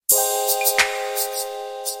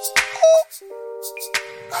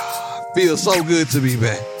Feels so good to be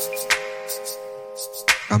back.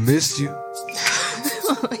 I missed you.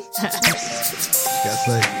 Oh my gosh. Gotta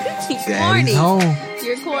say, Daddy's Daddy's home.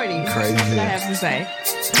 You're corny. Crazy. That's what I have to say.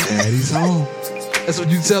 Daddy's home. That's what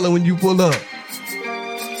you tell her when you pull up.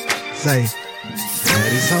 Say,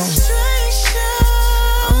 Daddy's home.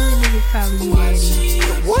 Only niggas calling you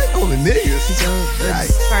daddy. What? On the niggas? The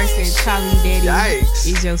Yikes. person calling you daddy Yikes.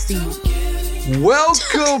 is your seed.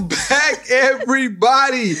 Welcome back,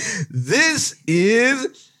 everybody. This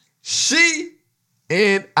is She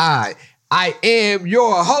and I. I am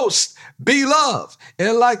your host, B-Love.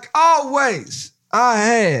 And like always, I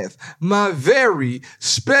have my very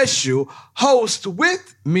special host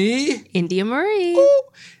with me, India Marie. Ooh,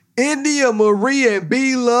 India Marie and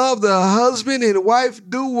B-Love, the husband and wife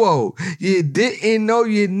duo you didn't know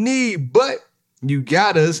you need, but you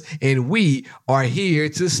got us, and we are here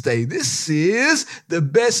to stay. This is the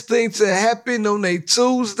best thing to happen on a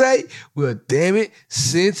Tuesday. Well, damn it,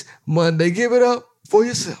 since Monday. Give it up for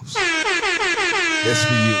yourselves. That's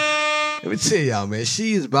for you. Let me tell y'all, man,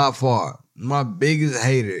 she is by far my biggest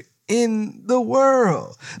hater in the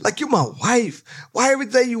world. Like, you're my wife. Why every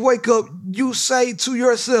day you wake up, you say to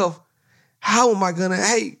yourself, how am I going to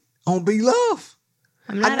hate on B-Love?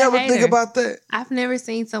 I never think about that. I've never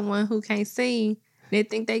seen someone who can't sing that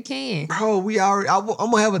think they can. Bro, I'm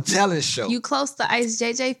going to have a talent show. You close to Ice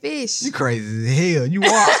JJ Fish. You crazy as hell. You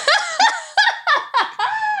are.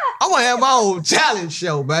 I'm going to have my own talent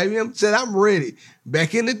show, baby. I'm saying I'm ready.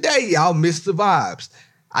 Back in the day, y'all missed the vibes.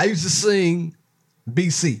 I used to sing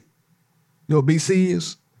BC. You know what BC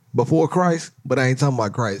is? Before Christ, but I ain't talking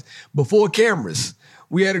about Christ. Before cameras.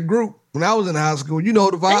 We had a group when I was in high school. You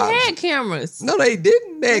know the vibes. They had cameras. No, they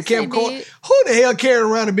didn't. They had Yes, camcorder. they did. Who the hell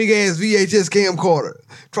carrying around a big ass VHS camcorder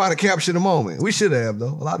trying to capture the moment? We should have, though.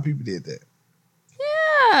 A lot of people did that.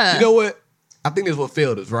 Yeah. You know what? I think that's what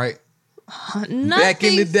failed us, right? Nothing back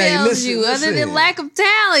in the day, fails listen, you other listen. than lack of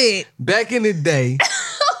talent. Back in the day,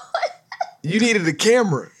 you needed a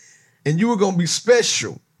camera, and you were going to be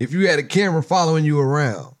special if you had a camera following you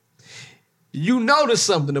around. You notice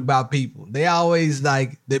something about people. They always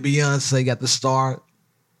like the Beyonce got the star.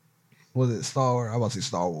 Was it Star? I want to say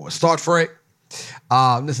Star Wars. Star Trek.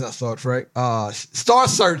 This is not Star Trek. Star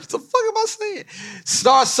Search. The fuck am I saying?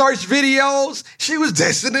 Star Search videos. She was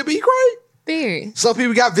destined to be great. Period. Some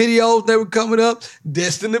people got videos that were coming up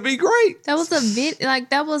destined to be great. That was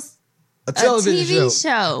that was A television TV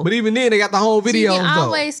show. But even then, they got the whole you videos. can though.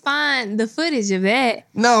 always find the footage of that.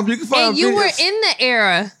 No, you can find. And you videos. were in the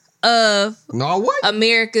era of No, what?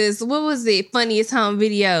 America's, what was it, funniest home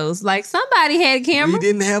videos. Like, somebody had a camera. We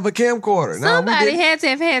didn't have a camcorder. Somebody had to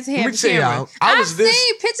have Let me a tell camera. y'all, I've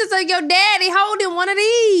seen pictures of your daddy holding one of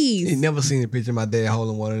these. You never seen a picture of my dad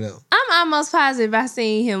holding one of them. I'm almost positive I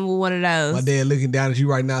seen him with one of those. My dad looking down at you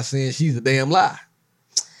right now saying she's a damn lie.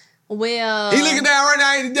 Well, He looking down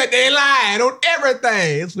right now, they lying on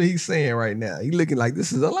everything. That's what he's saying right now. He looking like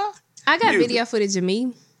this is a lie. I got Music. video footage of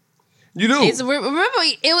me. You do. Remember,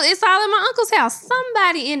 it's all in my uncle's house.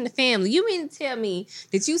 Somebody in the family. You mean to tell me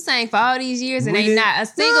that you sang for all these years and We ain't didn't- not a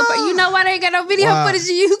single? No. You know why they ain't got no video Why? footage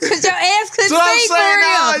of you? Because your ass couldn't So I'm sing for saying,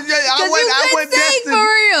 real. Because you couldn't sing for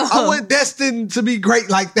real. I wasn't destined to be great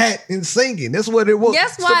like that in singing. That's what it was.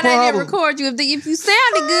 That's It's why the they didn't problem. record you. If you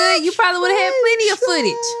sounded good, you probably would have had plenty of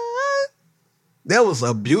footage. That was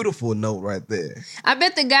a beautiful note right there. I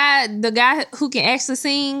bet the guy who can actually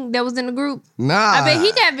sing that was in the group, Nah. I bet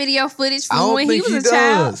he got video footage I from don't when he think was a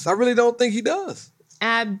child. does. I really don't think he does.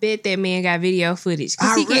 I bet that man got video footage I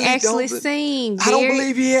because he really can actually don't- sing. I don't Derek.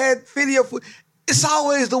 believe he had video footage. It's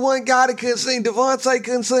always the one guy that couldn't sing. Devontae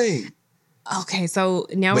couldn't sing. Okay, so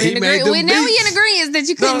now But we're he in made them agreement. Now we beats. in agreement that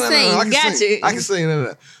you couldn't sing. I can Got sing. you. I can sing.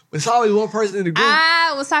 No. But it's always one person in the group.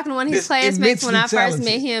 I was talking to one of his That's classmates when I immensely first met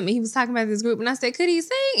talented. him, and he was talking about this group, and I said, "Could he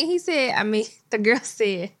sing?" And he said, the girl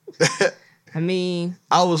said, I mean,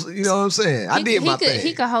 I was, you know what I'm saying? I did my thing.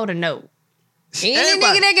 He could hold a note. Any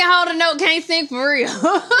Everybody- nigga that can hold a note can't sing for real.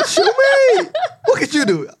 Shoot me. What could you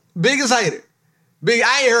do? Biggest hater. Big.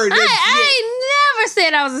 I ain't heard that. I ain't never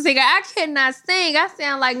said I was a singer. I could not sing. I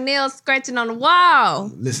sound like nails scratching on the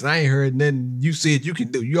wall. Listen, I ain't heard nothing you said you can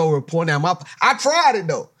do. You over pointing out my. I tried it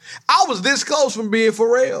though. I was this close from being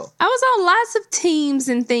for real. I was on lots of teams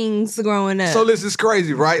and things growing up. So this is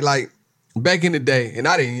crazy, right? Like back in the day, and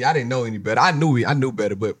I didn't know any better. I knew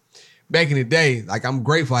better, but back in the day, like I'm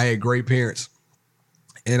grateful I had great parents.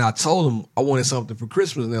 And I told them I wanted something for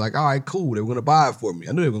Christmas, and they're like, "All right, cool. They were gonna buy it for me.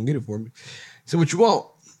 I knew they were gonna get it for me." I said, "What you want?"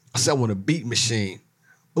 I said, "I want a beat machine."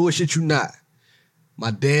 Bullshit, you not.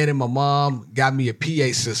 My dad and my mom got me a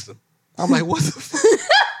PA system. I'm like, "What the fuck?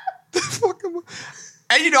 The fuck am I?"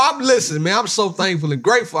 And I'm listening, man. I'm so thankful and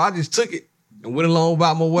grateful. I just took it and went along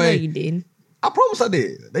about my No, way. you didn't. I promise I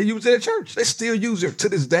did. They use it at church. They still use it to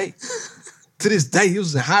this day. To this day, it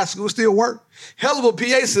was in high school, still work. Hell of a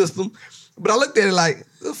PA system. But I looked at it like,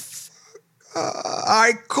 the fuck? All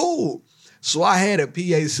right, cool. So I had a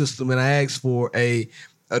PA system and I asked for a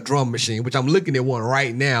drum machine, which I'm looking at one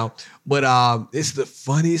right now. But it's the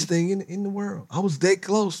funniest thing in the world. I was that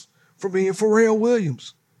close from being Pharrell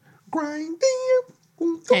Williams. Grinding.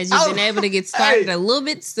 Had you been able to get started a little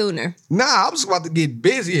bit sooner? Nah, I was about to get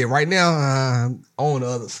busy. Right now, I'm on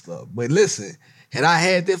other stuff. But listen, had I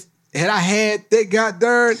had that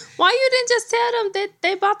goddamn, Why you didn't just tell them that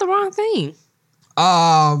they bought the wrong thing?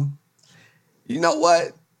 you know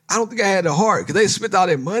what? I don't think I had the heart because they spent all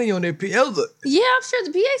that money on their PA. Yeah, I'm sure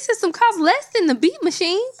the PA system costs less than the beat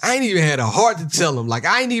machine. I ain't even had a heart to tell them. Like,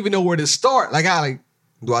 I ain't even know where to start.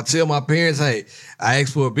 Do I tell my parents, hey, I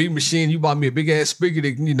asked for a beat machine, you bought me a big ass speaker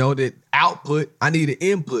that, that output, I need an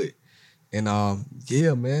input. And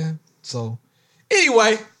yeah, man. So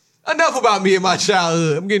anyway, enough about me and my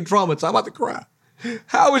childhood. I'm getting traumatized. I'm about to cry.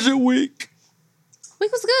 How was your week?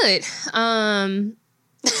 Week was good.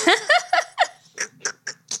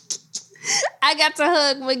 I got to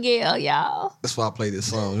hug Miguel, y'all. That's why I played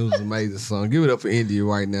this song. It was an amazing song. Give it up for India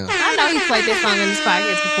right now. I know he's played this song on this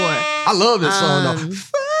podcast before. I love this song though.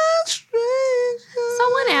 So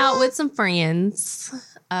I went out with some friends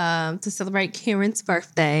to celebrate Karen's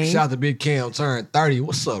birthday. Shout out to Big Cam, turned 30.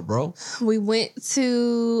 What's up, bro? We went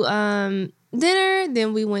to dinner,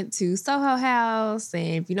 then we went to Soho House.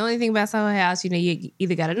 And if you know anything about Soho House, you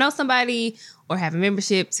either got to know somebody or have a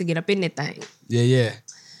membership to get up in that thing. Yeah.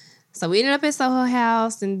 So we ended up at Soho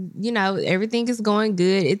House, and everything is going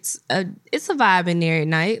good. It's a vibe in there at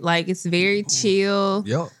night. Like, it's very chill.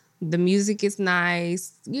 Yep. The music is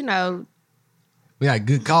nice. We got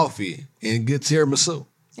good coffee and good tiramisu.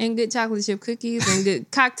 And good chocolate chip cookies and good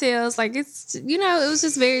cocktails. Like, it's, it was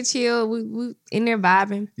just very chill. We in there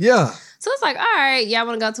vibing. Yeah. So it's like, all right, y'all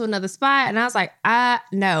want to go to another spot? And I was like,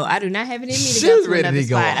 no, I do not have it in me to She go was to ready another to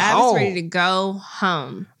go spot. I was home. ready to go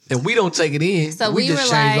home. And we don't take it in. So we we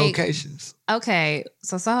just were change like, locations. Okay,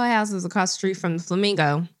 so Soho House is across the street from the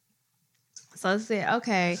Flamingo. So I said,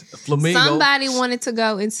 okay. Flamingo. Somebody wanted to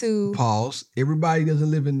go into... Pause. Everybody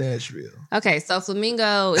doesn't live in Nashville. Okay, so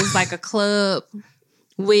Flamingo is like a club,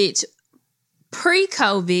 which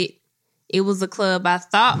pre-COVID, it was a club I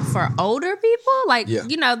thought for older people, like,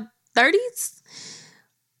 30s.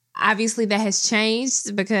 Obviously, that has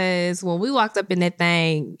changed because when we walked up in that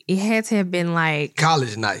thing, it had to have been like...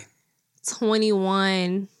 College night.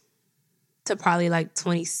 21 to probably like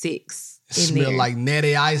 26. It smelled like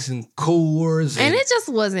Natty Ice and Coors. And it just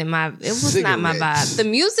wasn't not my cigarettes. vibe. The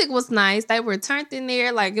music was nice. They were turned in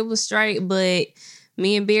there like it was straight, but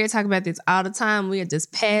me and Bear talk about this all the time. We are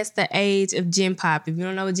just past the age of gym pop. If you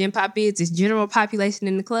don't know what gym pop is, it's general population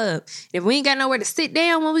in the club. If we ain't got nowhere to sit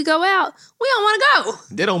down when we go out, we don't want to go.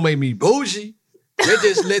 That don't make me bougie. That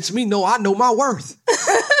just lets me know I know my worth.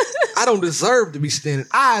 I don't deserve to be standing.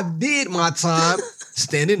 I did my time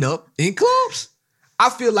standing up in clubs. I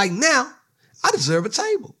feel like now I deserve a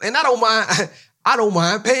table. And I don't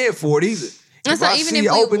mind paying for it either. And so even if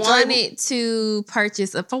we wanted to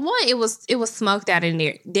purchase, for one, it was smoked out in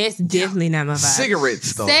there. That's definitely not my vibe.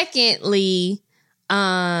 Cigarettes, though. Secondly,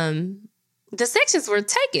 the sections were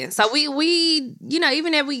taken. So we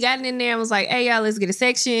even if we got in there and was like, hey, y'all, let's get a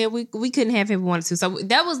section, we couldn't have if we wanted to. So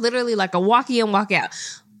that was literally like a walk in, walk out.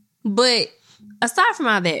 But aside from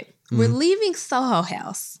all that, we're leaving Soho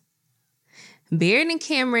House. Baird and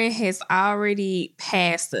Cameron has already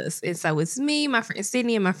passed us. And so it's me, my friend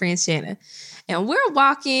Sydney, and my friend Shanna. And we're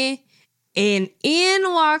walking, and in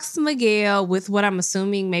walks Miguel with what I'm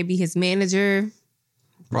assuming maybe his manager.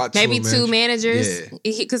 Maybe two managers.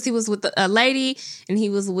 Because he was with a lady and he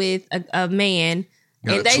was with a man.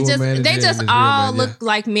 And they just all look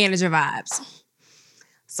like manager vibes.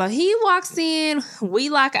 So he walks in, we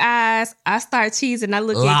lock eyes. I start cheesing. I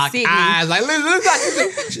look at Sydney. Lock eyes. Like,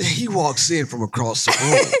 listen. He walks in from across the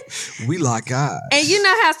room. We lock eyes. And you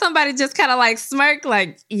know how somebody just kind of like smirk,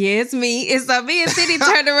 like, yeah, it's me. And so me and Sydney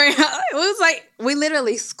turned around. It was like, we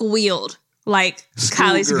literally squealed like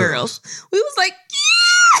college girls. We was like,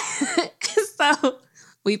 yeah. So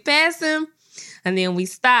we pass him. And then we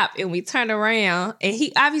stop and we turn around, and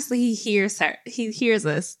he hears her. He hears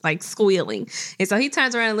us like squealing. And so he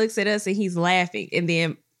turns around and looks at us and he's laughing. And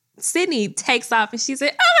then Sydney takes off and she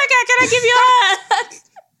said, oh my God, can I give you a hug?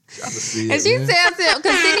 And she tells him,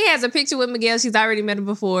 because Sydney has a picture with Miguel. She's already met him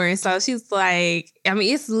before. And so she's like,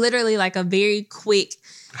 it's literally like a very quick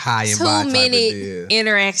 2-minute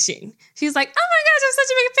interaction. She's like, oh my gosh, I'm such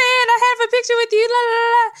a big fan. I have have a picture with you? La, la, la,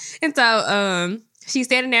 la. And so she's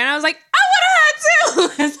standing there and I was like, I want to hug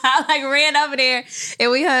too. And so I like ran over there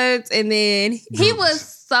and we hugged. And then he was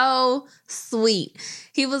so sweet.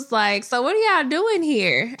 He was like, so what are y'all doing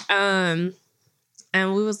here? And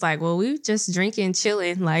we was like, well, we just drinking,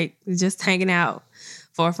 chilling, like just hanging out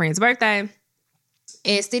for a friend's birthday.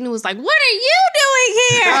 And Sydney was like, what are you doing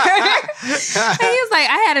here? And he was like,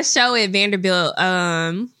 I had a show at Vanderbilt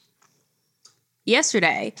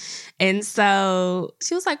yesterday. And so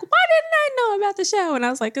she was like, why didn't I know about the show? And I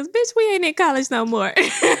was like, because bitch, we ain't in college no more.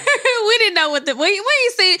 We didn't know what we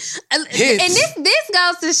see. And this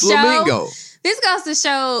goes to show Flamingo. This goes to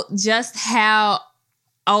show just how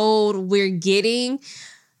old we're getting.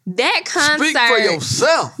 That concert. Speak for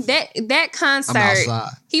yourself. That concert.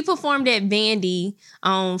 He performed at Vandy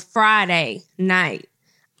on Friday night.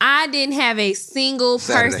 I didn't have a single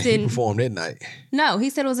person. He performed that night. No, he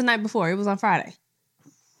said it was the night before. It was on Friday.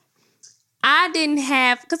 I didn't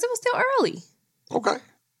have, because it was still early. Okay.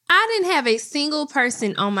 I didn't have a single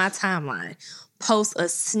person on my timeline post a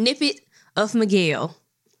snippet of Miguel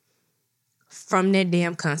from that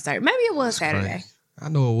damn concert. Maybe it was Saturday. Crazy. I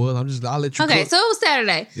know it was. I'll let you Okay, cook. so it was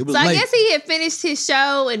Saturday. It was so late. I guess he had finished his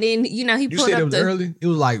show and then, he You pulled said up it was early? It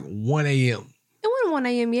was like 1 a.m. It wasn't 1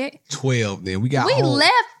 a.m. yet. 12 then. We got We home.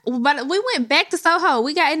 left, but we went back to Soho.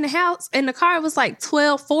 We got in the house and the car was like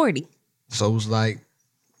 12:40. So it was like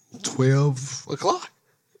 12 o'clock.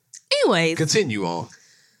 Anyways. Continue on.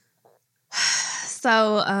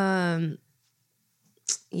 So,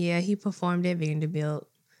 yeah, he performed at Vanderbilt.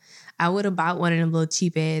 I would have bought one of them little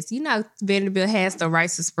cheap ass. Vanderbilt has the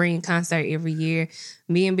Rites of Spring concert every year.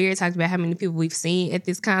 Me and Barry talked about how many people we've seen at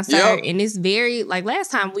this concert. Yep. And it's very, like last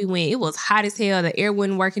time we went, it was hot as hell. The air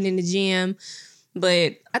wasn't working in the gym.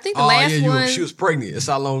 But I think the last one. She was pregnant. That's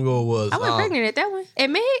how long ago it was. I wasn't pregnant at that one. At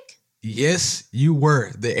Meg? Yes, you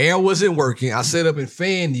were. The air wasn't working. I set up and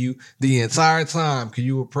fanned you the entire time because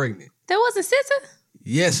you were pregnant. That wasn't SZA?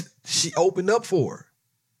 Yes, she opened up for her.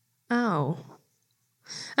 Oh.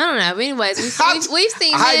 I don't know. But anyways, we've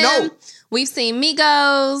seen them. I know. We've seen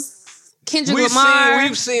Migos, Kendrick Lamar.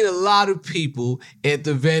 We've seen a lot of people at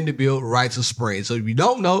the Vanderbilt Rites of Spring. So if you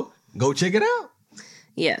don't know, go check it out.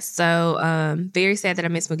 Yes. So very sad that I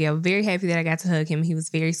missed Miguel. Very happy that I got to hug him. He was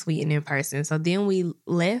very sweet and in person. So then we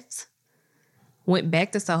left, went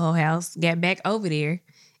back to Soho House, got back over there,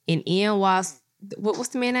 and Ian was, what's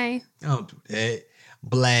the man's name? Don't do that.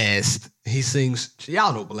 Blast. He sings.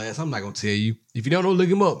 Y'all know Blast. I'm not going to tell you. If you don't know, look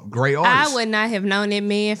him up. Great artist. I would not have known that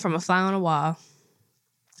man from a fly on the wall.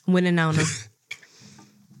 Wouldn't have known him.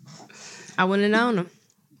 I wouldn't have known him.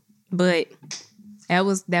 But it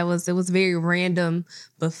was a very random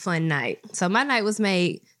but fun night. So my night was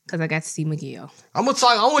made because I got to see Miguel. I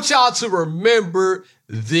want y'all to remember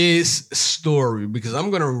this story because I'm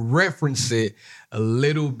going to reference it a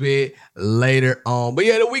little bit later on. But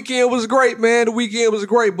yeah, the weekend was great, man. The weekend was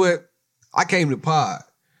great, but I came to pod.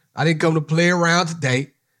 I didn't come to play around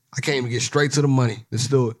today. I came to get straight to the money. Let's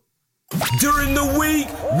do it. During the week,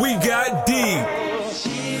 we got deep.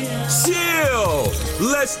 Chill.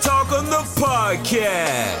 Let's talk on the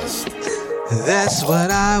podcast. That's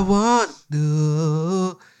what I want to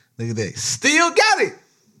do. Look at that. Still got it.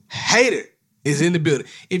 Hater is in the building.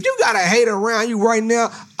 If you got a hater around you right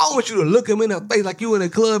now, I want you to look him in the face like you in a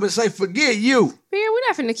club and say, forget you. Bear, we're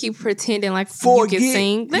not finna keep pretending like you can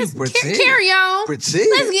sing. Let's carry on. Pretend.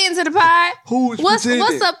 Let's get into the pod. What's pretending?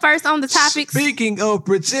 What's up first on the topics? Speaking of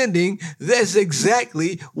pretending, that's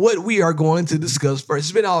exactly what we are going to discuss first.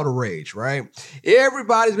 It's been all the rage, right?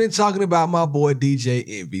 Everybody's been talking about my boy DJ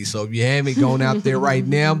Envy. So if you haven't gone out there right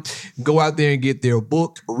now, go out there and get their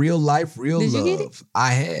book, Real Life, Real Did Love. you get it?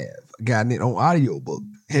 I have gotten it on audiobook.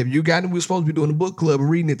 Have you gotten it? We're supposed to be doing a book club and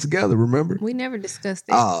reading it together, remember? We never discussed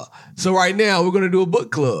it. So right now, we're going to do a book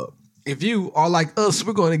club. If you are like us,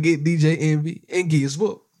 we're going to get DJ Envy and get his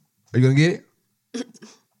book. Are you going to get it?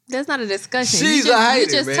 That's not a discussion. She's a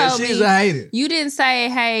hater, man. She's a hater. You didn't say,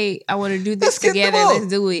 hey, I want to do this Let's get the together. book. Let's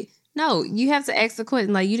do it. No, you have to ask the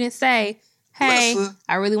question. Like, you didn't say, hey, Listen.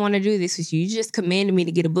 I really want to do this with you. You just commanded me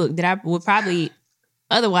to get a book that I would probably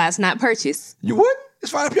otherwise not purchase. You wouldn't?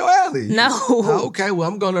 It's right up your alley. No. Okay, well,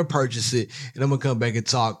 I'm going to purchase it, and I'm going to come back and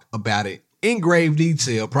talk about it in grave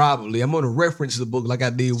detail, probably. I'm going to reference the book like I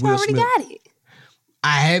did You Will already Smith. got it.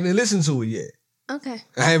 I haven't listened to it yet. Okay.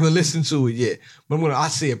 I haven't listened to it yet. But I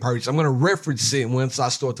say it purchase. I'm going to reference it once I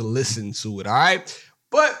start to listen to it, all right?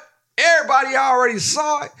 But everybody already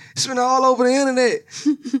saw it. It's been all over the internet.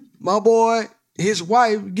 My boy, his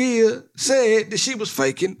wife, Gia, said that she was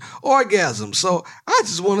faking orgasm. So I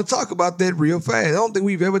just want to talk about that real fast. I don't think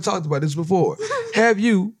we've ever talked about this before. Have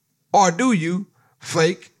you or do you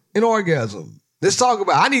fake an orgasm? Let's talk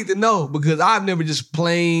about it. I need to know because I've never just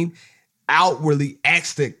plain outwardly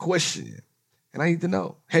asked that question. And I need to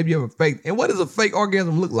know, have you ever faked? And what does a fake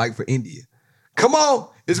orgasm look like for India? Come on.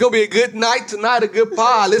 It's going to be a good night tonight, a good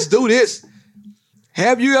pod. Let's do this.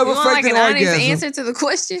 Have you ever You want faked like an an orgasm? honest answer to the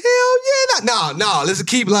question? Hell yeah. No, let's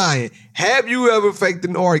keep lying. Have you ever faked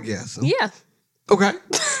an orgasm? Yeah. Okay.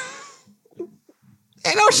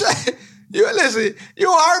 Ain't no shit. You listen, you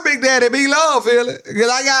are Big Daddy Be Love, feel it? Because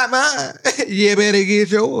I got mine. You better get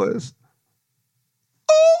yours.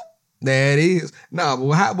 Oh, there it is. No,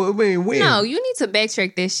 but I mean, when? No, you need to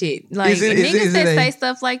backtrack that shit. Like Is it niggas that a- say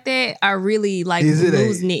stuff like that are really like Is it a-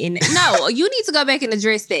 losing it. No, you need to go back and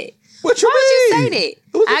address that. What you Why would mean? you say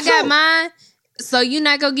What that? the I got fuck? mine, so you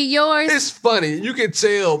not gonna get yours? It's funny. You can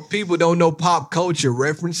tell people don't know pop culture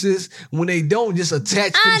references when they don't just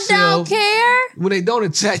attach I don't themselves. care. When they don't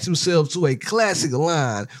attach themselves to a classic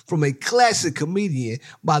line from a classic comedian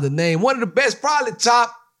by the name, one of the best, probably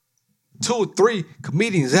top 2 or 3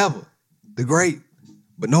 comedians ever, the great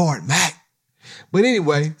Bernard Mac. But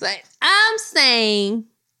anyway, Like, I'm saying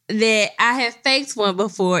that I have faked one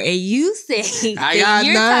before, and you say I that got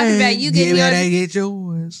you're mine. talking about you getting You better yours. get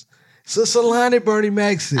yours. So Solani Bernie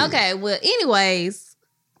Mac said. Okay, well, anyways,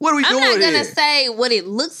 What are we I'm doing not gonna here? say what it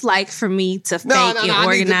looks like for me to fake No, and I need to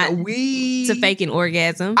organize know. to fake an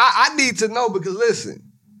orgasm. I need to know because listen,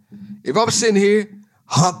 if I'm sitting here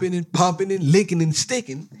humping and pumping and licking and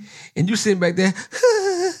sticking, and you sitting back there,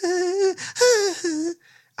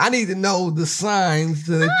 I need to know the signs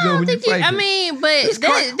that I you know don't when you think you. fake I it. mean, but It's that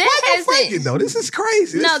Why you hasn't. fake it though? This is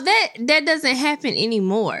crazy. No, that doesn't happen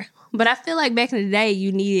anymore. But I feel like back in the day,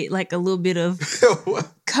 you needed like a little bit of What?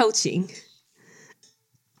 coaching.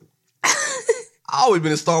 I always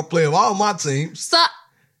been a star player of all my teams. So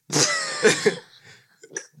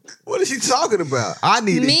What is she talking about? I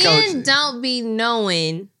needed men coaching. don't be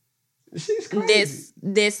knowing She's crazy.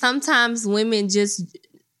 that sometimes women just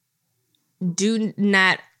do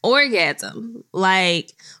not orgasm.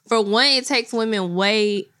 Like for one, it takes women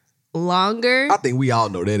way longer I think we all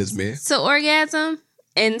know that as men. to orgasm.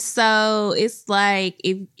 And so it's like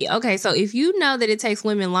if you know that it takes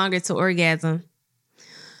women longer to orgasm,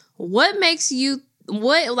 what makes you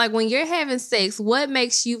when you're having sex, what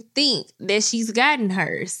makes you think that she's gotten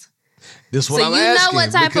hers? This is what So I'm you asking. know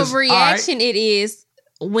what type because- of reaction it is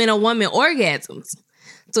when a woman orgasms.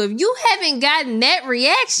 So if you haven't gotten that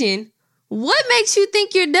reaction, what makes you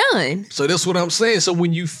think you're done? So that's what I'm saying. So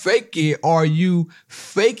when you fake it, are you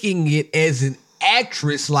faking it as an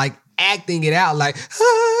actress, like acting it out, like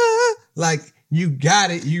you got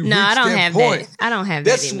it? You No, I reached don't that have point. that. I don't have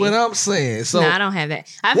That's that in what me. I'm saying. So No, I don't have that.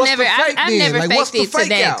 I've what's never the fake I've then? never Like, what's faked the it to fake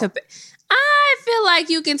that. out? I feel like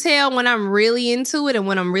you can tell when I'm really into it and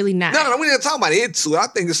when I'm really not. no, we're not talking about into it. I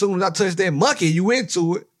think as soon as I touch that monkey, you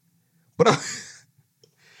into it. But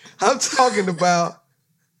I'm talking about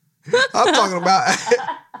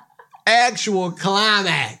actual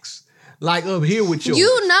climax. Like up here with you.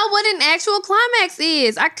 You know what an actual climax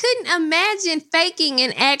is. I couldn't imagine faking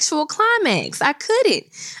an actual climax. I couldn't.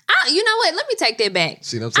 You know what? Let me take that back.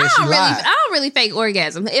 See what I'm saying? She lied. I don't really fake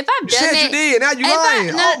orgasm. If I've You done said that, you did. Now you if lying.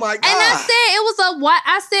 Oh my God. And I said it was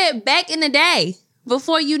I said back in the day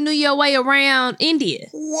before you knew your way around India.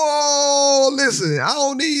 Whoa, listen, I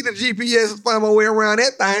don't need a GPS to find my way around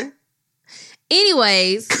that thing.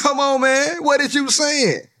 Anyways, Come on, man. What is you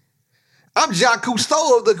saying? I'm Jacques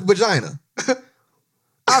Cousteau of the vagina.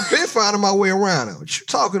 I've been finding my way around it. What you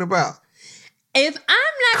talking about? if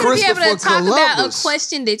I'm not going to be able to Christopher talk about a Columbus.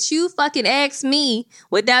 question that you fucking asked me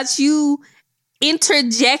without you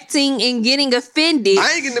interjecting and getting offended,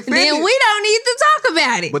 I ain't getting offended. then we don't need to talk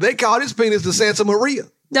about it. But they call this penis the Santa Maria.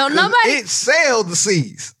 Don't 'Cause nobody. It sailed the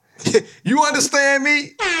seas. You understand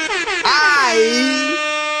me?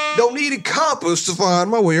 I don't need a compass to find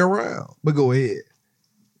my way around. But go ahead.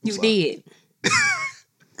 You did.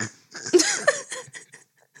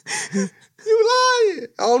 You lying.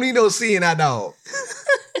 I don't need no seeing that dog.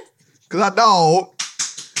 Because that dog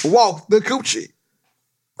walked the coochie.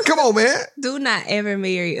 Come on, man. Do not ever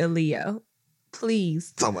marry a Leo.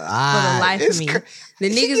 Please. Talking about, For the life of me. The She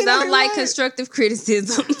niggas get don't on like your constructive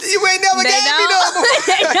criticism. You ain't never They gave me no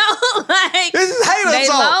more. don't like. This is hater They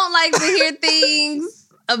talk. don't like to hear things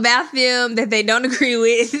about them that they don't agree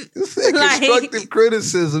with. You said Like- constructive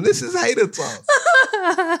criticism. This is hater talk.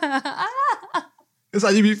 It's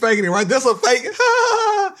like you be faking it, right? That's a fake.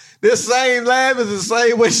 This same laugh is the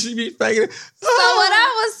same way she be faking it. So what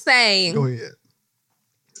I was saying Go ahead.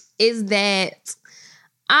 is that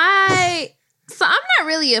I So I'm not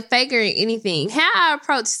really a faker in anything. How I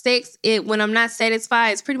approach sex when I'm not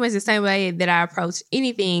satisfied is pretty much the same way that I approach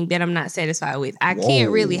anything that I'm not satisfied with. I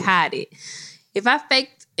can't really hide it. If I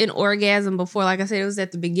faked an orgasm before, like I said, it was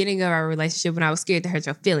at the beginning of our relationship when I was scared to hurt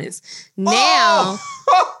your feelings. Now,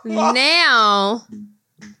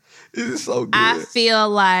 it is so good. I feel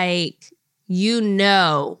like you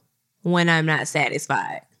know when I'm not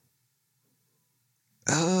satisfied.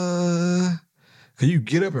 Cause you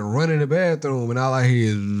get up and run in the bathroom and all I hear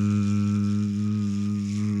is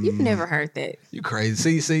You've never heard that. You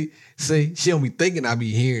crazy. See, she don't be thinking I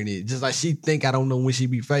be hearing it. Just like she think I don't know when she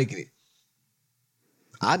be faking it.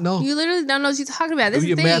 I know. You literally don't know what you're talking about. This Do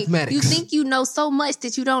is the your thing. mathematics. You think you know so much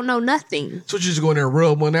that you don't know nothing. So you just go in there and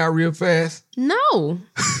rub one out real fast? No.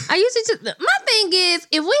 I usually just, my thing is,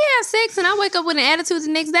 if we have sex and I wake up with an attitude the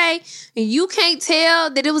next day and you can't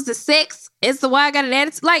tell that it was the sex as to why I got an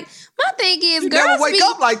attitude, like, my thing is, You girls never wake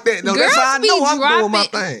up like that. No, that's girls how I be know I'm doing my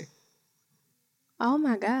dropping- thing. Oh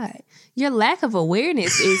my God. Your lack of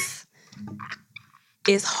awareness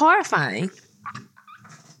is horrifying.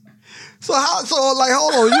 So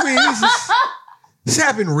hold on, you mean this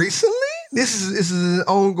happened recently? This is an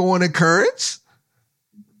ongoing occurrence?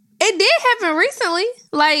 It did happen recently,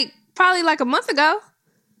 probably a month ago.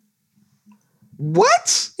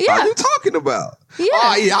 What? Yeah. What are you talking about? Yeah.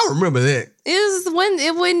 Oh yeah, I remember that. It was when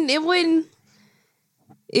it wouldn't.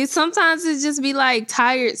 It sometimes it just be like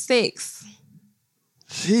tired sex.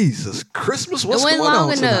 Jesus, Christmas, what's it wasn't going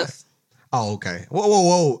long on enough. tonight? Oh, okay.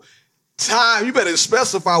 Whoa. Time, you better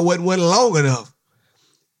specify what wasn't long enough.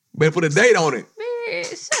 Better put a date on it. Man,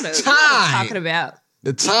 shut up. Time. You know what I'm talking about.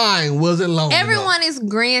 The time wasn't long enough. Everyone is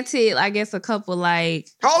granted, I guess, a couple Hold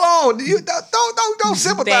on, you don't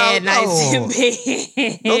sympathize. bad nights in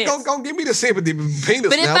bed. Don't give me the sympathy penis.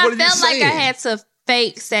 But if now. I What are you felt like I saying? had to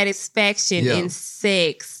fake satisfaction Yeah. in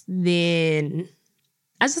sex, then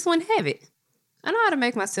I just wouldn't have it. I know how to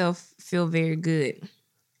make myself feel very good.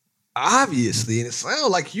 Obviously, and it sounds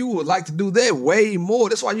like you would like to do that way more.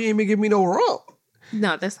 That's why you ain't even give me no rump.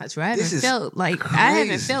 No, that's not true. I This haven't is felt like I haven't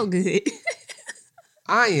crazy. felt good.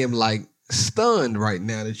 I am stunned right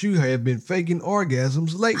now that you have been faking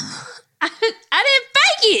orgasms lately. I didn't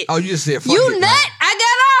fake it. Oh, you just said fuck You it. nut. I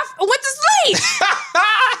got off. I went to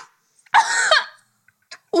sleep.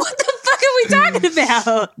 What the fuck are we talking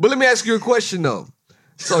about? But let me ask you a question though.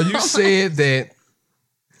 So you said that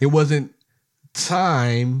it wasn't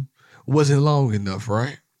long enough,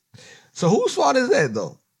 right? So whose fault is that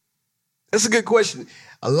though? That's a good question.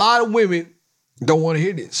 A lot of women don't want to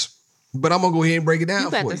hear this, but I'm gonna go ahead and break it down You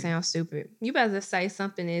about for to you. sound stupid. You about to say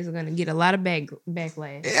something is going to get a lot of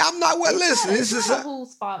backlash. Yeah, I'm not. Well, listen. This is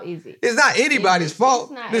Whose fault is it? it's not anybody's fault.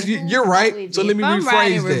 It's not. This- Whose you're fault right. is So it? let me If I'm rephrase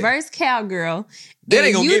riding that. reverse cowgirl. They and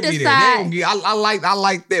ain't gonna you get me there. They decide- ain't gonna get, I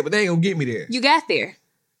like that, but they ain't gonna get me there. You got there.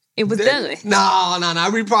 It was done. No.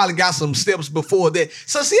 We probably got some steps before that.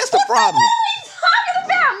 So see, that's the problem. What are you talking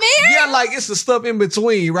about, man? Yeah, it's the stuff in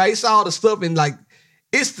between, right? It's all the stuff in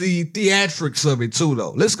it's the theatrics of it too,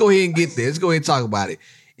 though. Let's go ahead and get there. Let's go ahead and talk about it.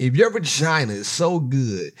 If your vagina is so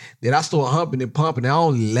good that I start humping and pumping, it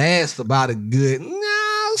only lasts about a good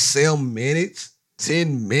 7 minutes,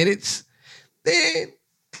 10 minutes, then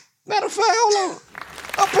matter of fact, hold on.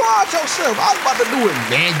 Applaud yourself. I was about to do it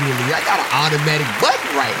manually. I got an automatic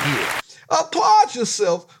button right here. Applaud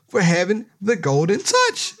yourself for having the golden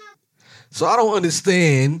touch. So I don't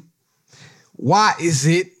understand why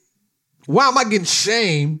am I getting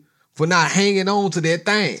shamed for not hanging on to that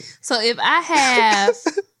thing? So if I have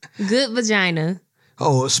good vagina,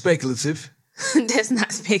 Oh, it's speculative. that's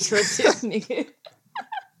not speculative, nigga.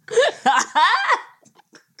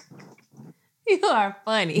 You are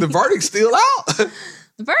funny. The verdict's still out.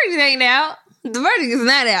 The verdict ain't out. The verdict is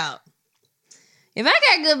not out. If I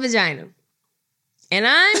got good vagina and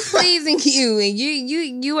I'm pleasing you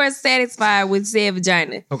and you are satisfied with said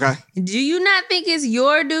vagina, Okay. do you not think it's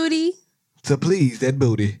your duty? To please that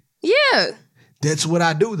booty. Yeah. That's what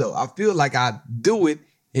I do, though. I feel like I do it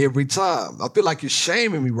every time. I feel like you're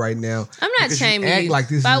shaming me right now. I'm not because shaming act you. like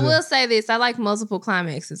this But I is will say this. I like multiple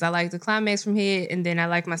climaxes. I like the climax from here and then I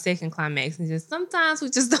like my second climax. And just sometimes we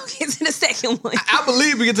just don't get to the second one. I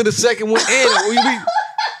believe we get to the second one. And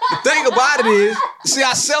the thing about it is, see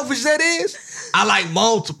how selfish that is? I like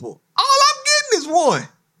multiple. All I'm getting is one.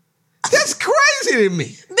 That's crazy to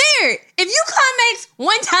me. There. If you climax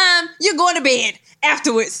one time, you're going to bed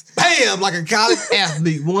afterwards. Bam, like a college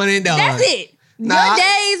athlete, one and done. That's it. Nah. Your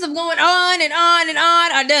days of going on and on and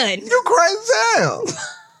on are done. You crazy as hell.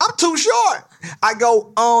 I'm too short. I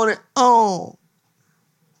go on and on.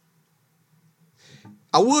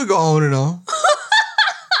 I would go on and on.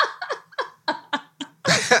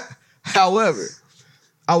 I However,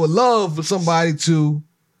 I would love for somebody to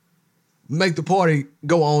make the party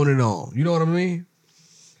go on and on. You know what I mean?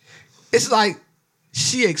 It's like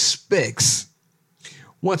she expects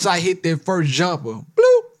once I hit that first jumper,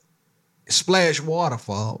 bloop, splash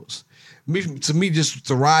waterfalls. To me, just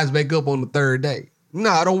to rise back up on the third day.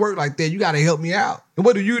 No, it don't work like that. You got to help me out. And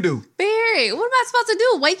what do you do? Barry, what am I supposed to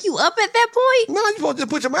do? Wake you up at that point? No, you supposed to just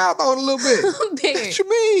put your mouth on a little bit. Barry, What you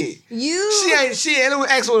mean? She ain't. Let me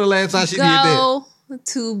ask her the last time she did that. go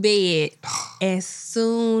to bed as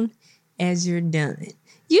soon as you're done.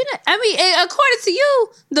 You know, I mean, according to you,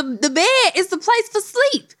 the bed is the place for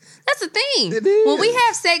sleep. That's the thing. It is. When we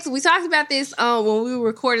have sex, we talked about this when we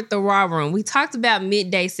recorded the Raw Room. We talked about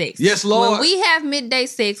midday sex. Yes, Lord. When we have midday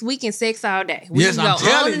sex, we can sex all day. We Yes, can I'm go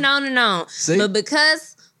telling on you. and on and on. See? But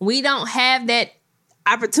because we don't have that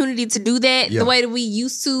opportunity to do that Yeah. the way that we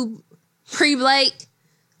used to pre-Blake,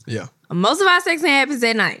 Yeah, most of our sex happens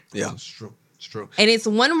at night. yeah, it's true. It's true. And it's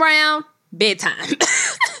one round, bedtime.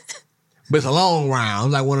 But it's a long round.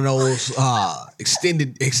 It's like one of those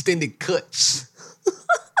extended cuts.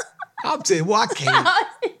 I'm telling you, well, I can't.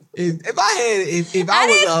 If I was didn't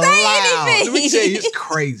say allowed, let me anything. tell you, it's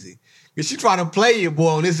crazy. Because she trying to play you, boy,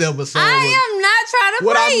 on this episode. I am not trying to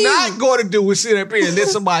What play I'm you. not going to do is sit up here and let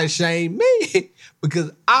somebody shame me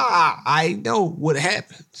because I know what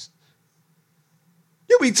happens.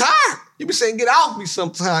 You be tired. You be saying, get off me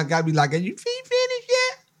sometimes. I be like, are you finished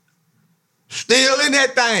yet? Still in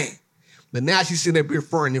that thing. But now she's sitting up here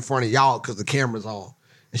fronting in front of y'all because the camera's on.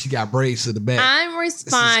 And she got braids to the back. I'm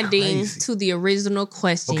responding crazy. to the original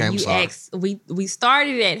question. Okay, I'm you sorry. asked. We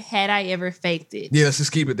started at had I ever faked it? Yeah, let's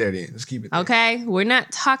just keep it there then. Let's keep it there. Okay, we're not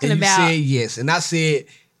talking And you about. said yes. And I said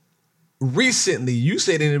recently. You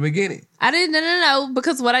said in the beginning. I didn't. No.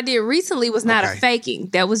 Because what I did recently was not a Okay. faking.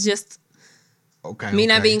 That was just Okay. me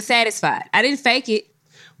not okay. being satisfied. I didn't fake it.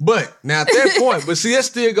 But now at that point, but see, that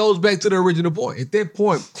still goes back to the original point. At that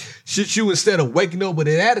point, should you, instead of waking up with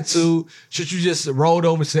an attitude, should you just roll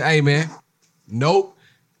over and say, hey, man, nope,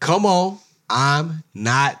 come on, I'm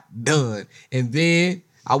not done. And then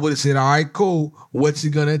I would have said, all right, cool, what's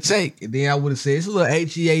it gonna take? And then I would have said, it's a little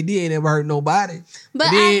HEAD, ain't never hurt nobody. But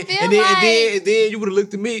and then, I feel and then, like- and then you would have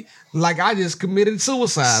looked at me like I just committed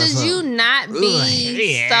suicide. or Should you something. not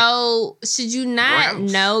be Ugh. so? Should you not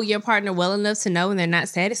Gross. know your partner well enough to know when they're not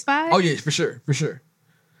satisfied? Oh yeah, for sure.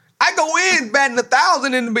 I go in batting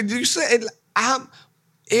 1,000, but you said I'm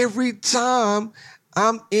every time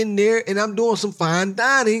I'm in there and I'm doing some fine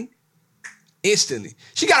dining. Instantly,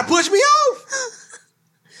 she got to push me off.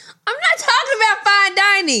 I'm not talking about fine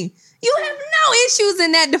dining. You have no issues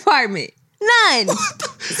in that department. None.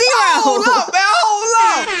 Zero. Hold up, man. Hold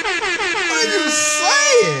up. What are you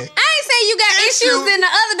saying? I ain't saying you got issues in the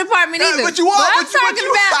other department Yeah, either. but you are, I'm but you- talking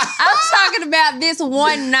about. I'm talking about this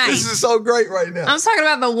one night. This is so great right now. I'm talking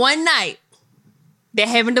about the one night that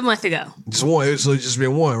happened a month ago. Just one. So it's just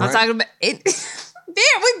been one, right? I'm talking about it. Bear,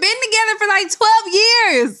 we've been together for like 12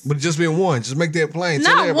 years. But it's just been one. Just make that plain.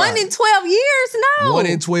 Tell Not one everybody. in 12 years. No. 1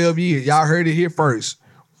 in 12 years. Y'all heard it here first.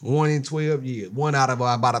 1 in 12 years. One out of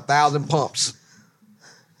about 1,000 pumps.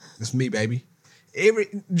 That's me, baby.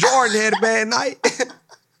 Jordan had a bad night.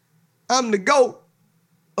 I'm the GOAT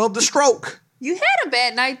of the stroke. You had a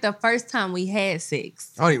bad night the first time we had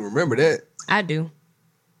sex. I don't even remember that. I do.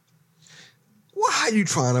 Why are you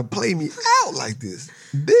trying to play me out like this?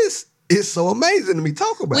 This is so amazing to me.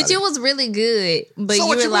 Talk about Which it. it was really good, but So you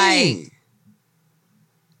what were you like, mean?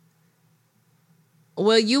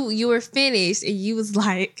 well, you were finished, and you was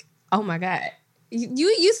like, oh my god.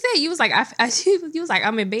 You said you was like you was like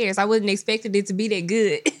I'm embarrassed. I wasn't expecting it to be that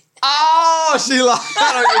good. Oh, she lost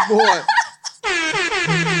out on your boy.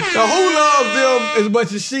 So who loves them as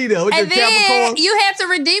much as she does? With And your then Capricorn? you had to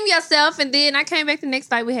redeem yourself, and then I came back the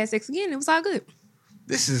next night. We had sex again. It was all good.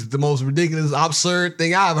 This is the most ridiculous, absurd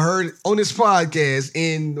thing I've heard on this podcast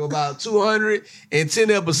in about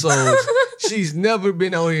 210 episodes. She's never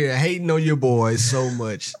been on here hating on your boy so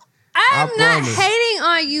much. I'm I not promise. hating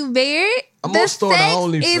on you, Barrett. I'm The gonna start a sex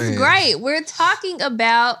OnlyFans. is great. We're talking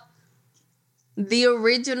about the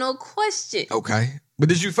original question. Okay. But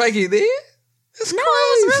did you fake it then? That's No,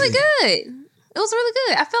 it was crazy. really good. It was really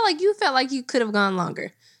good. I felt like you could have gone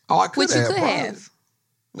longer. Oh, I could Which you have. could probably. have.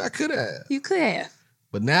 I could have. You could have.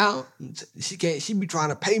 But now she can't. She be trying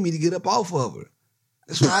to pay me to get up off of her.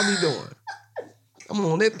 That's what I be doing. I'm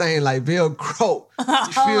on that thing like Velcro. You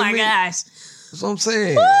feel Oh my me? gosh. That's what I'm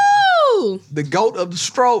saying. Woo! The GOAT of the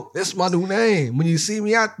stroke. That's my new name. When you see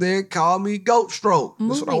me out there, call me Goat Stroke.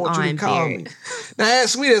 That's what I Moving want you on, to call Barrett. me. Now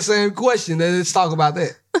ask me that same question. Then let's talk about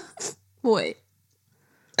that. What?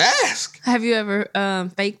 Ask. Have you ever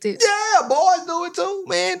faked it? Yeah. Yeah, boys do it too.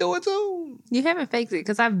 Men do it too. You haven't faked it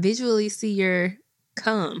because I visually see your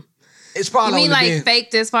cum. It's probably You mean only like been,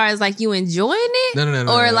 faked as far as like you enjoying it?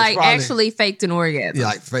 No. Or It's like probably- actually faked an orgasm? Yeah,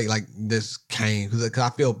 like fake, like this came because I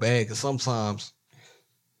feel bad because sometimes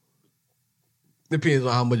depends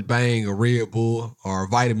on how much Bang or Red Bull or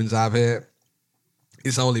vitamins I've had.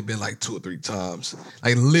 It's only been like 2 or 3 times.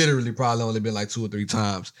 Like literally, probably only been like 2 or 3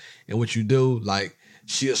 times. And what you do, like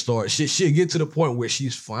she'll get to the point where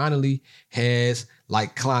she's finally has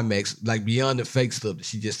like climax, like beyond the fake stuff that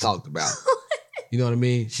she just talked about. You know what I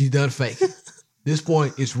mean? She's done faking. This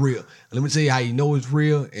point, it's real. And let me tell you how you know it's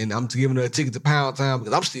real. And I'm giving her a ticket to Pound Town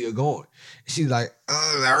because I'm still going. She's like,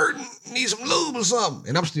 I heard need some lube or something.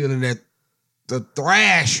 And I'm still in the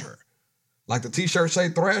Thrasher. Like the t-shirt say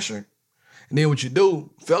Thrasher. And then what you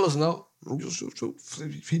do, fellas know, you just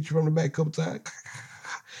hit you from the back a couple times.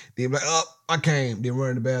 Then be like, I came. Then run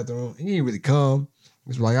in the bathroom. And you ain't really come.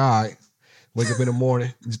 It's like, all right. Wake up in the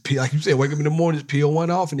morning. Just peel, like you said, wake up in the morning, just peel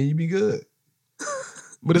one off, and then you be good.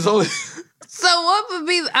 But it's only... So what would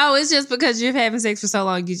be? Oh, it's just because you're having sex for so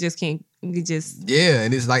long, you just can't. You just Yeah,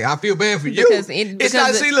 and it's like I feel bad for you. It's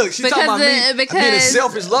not. See, look, she's talking about me. Being a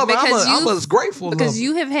selfish lover. I'm a grateful because lover.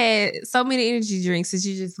 you have had so many energy drinks that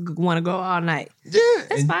you just want to go all night. Yeah,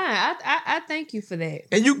 That's fine. I thank you for that.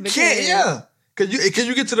 And you can't. Yeah, because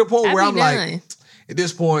you get to the point where I'm like, at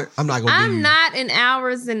this point, I'm not gonna. I'm not in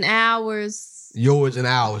hours and hours. Yours and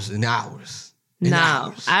hours and hours. No,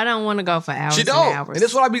 hours. I don't want to go for hours. She don't, and hours. and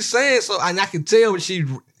that's what I be saying. So and I can tell when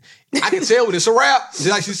I can tell when it's a wrap.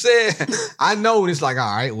 Like she said, I know when it's like,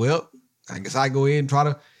 all right, well, I guess I go in and try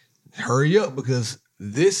to hurry up because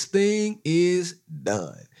this thing is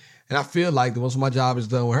done. And I feel like once my job is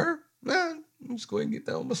done with her, man, I'm just go ahead and get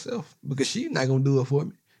that with myself because she's not gonna do it for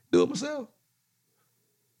me. Do it myself.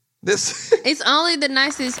 This it's only the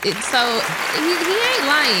nicest. So he ain't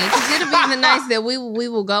lying because it'll be the nice that we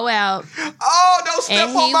will go out. Oh, don't step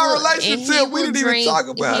on my relationship. We didn't even talk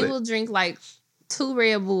about it. He will drink like 2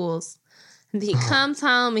 Red Bulls. And he comes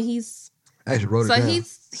home and he's I actually wrote it down.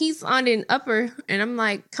 he's on an upper and I'm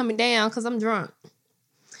like coming down because I'm drunk.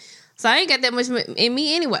 So I ain't got that much in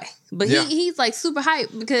me anyway. But he's like super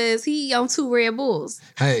hyped because he on 2 Red Bulls.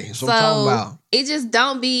 Hey, that's what I'm talking about. It just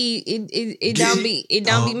don't be it don't be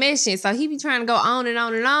meshing. So he be trying to go on and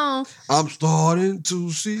on and on. I'm starting to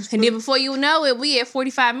see. And then before you know it, we at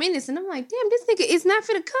 45 minutes. And I'm like, damn, this nigga is not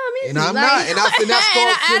finna come, is And he? I'm not. And I finna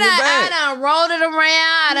start feeling bad. I done rolled it around.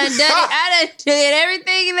 I done done it. I done did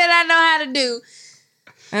everything that I know how to do.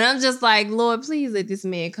 And I'm just like, Lord, please let this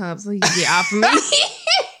man come so he can get off of me.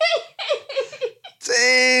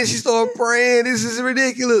 Dang, she started praying. This is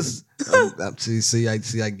ridiculous. I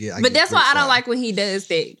get. But that's why I don't like when he does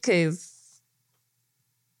that, because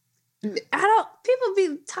people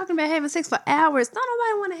be talking about having sex for hours. Don't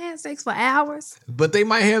nobody want to have sex for hours. But they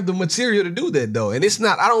might have the material to do that though, and it's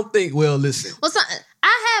not. I don't think. Well, listen. Well,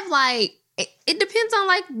 I have like it depends on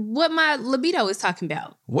like what my libido is talking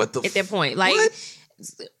about. What the at that point, like what?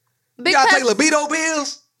 You gotta take libido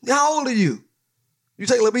pills. How old are you? You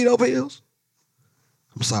take libido pills?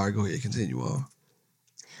 I'm sorry. Go ahead. Continue on.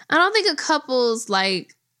 I don't think a couple's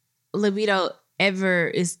like libido ever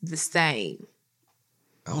is the same.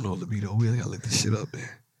 I don't know libido. We gotta look this shit up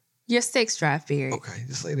there. Your sex drive period. Okay,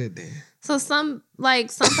 just say that then. So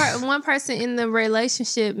one person in the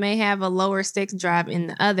relationship may have a lower sex drive in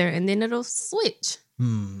the other, and then it'll switch.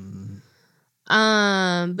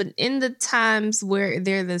 But in the times where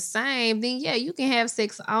they're the same, then yeah, you can have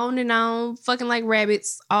sex on and on, fucking like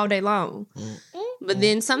rabbits all day long. But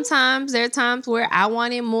then sometimes there are times where I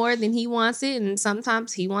want it more than he wants it, and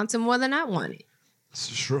sometimes he wants it more than I want it.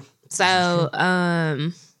 This is true. So,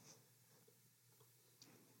 I'm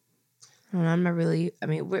not really. I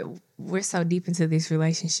mean, we're so deep into this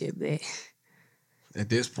relationship that at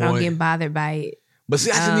this point, I'm getting bothered by it. But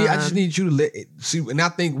see, I just need you to let it see. And I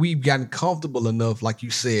think we've gotten comfortable enough, like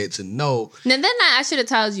you said, to know. Now, that night, I should have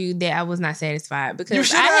told you that I was not satisfied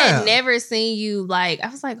because I had never seen you like. I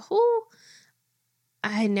was like, who? I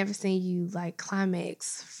had never seen you like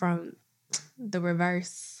climax from the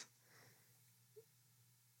reverse.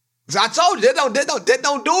 I told you that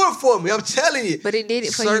don't do it for me. I'm telling you. But it did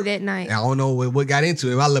it for you that night. I don't know what got into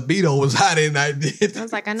it. My libido was high that night. I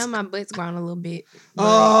was like, I know my butt's grown a little bit.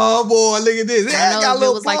 Oh boy, look at this. I know got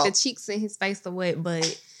it was like the cheeks in his face are wet,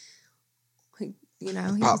 but you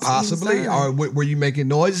know, possibly. Or were you making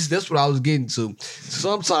noises? That's what I was getting to.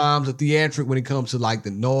 Sometimes a theatric when it comes to like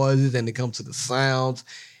the noises and it comes to the sounds.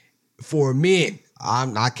 For men,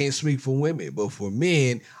 I can't speak for women, but for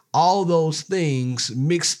men, all those things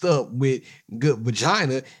mixed up with good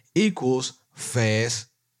vagina equals fast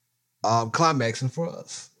climaxing for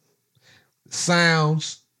us.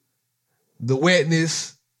 sounds, the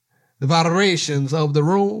wetness, the vibrations of the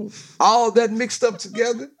room, all that mixed up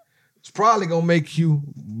together, it's probably going to make you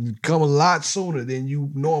come a lot sooner than you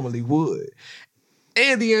normally would.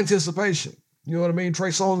 And the anticipation. You know what I mean? Trey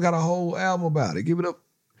Songz got a whole album about it. Give it up.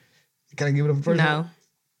 Can I give it up for Trey No. Songz?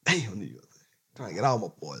 Damn, nigga. Trying to get all my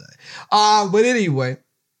boys. But anyway,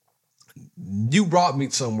 you brought me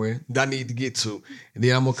somewhere that I need to get to, and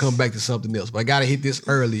then I'm going to come back to something else. But I got to hit this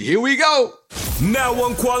early. Here we go. Now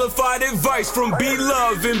unqualified advice from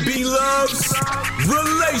B-Love and B-Love's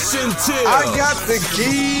Relationship. I got the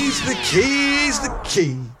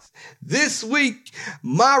keys. This week,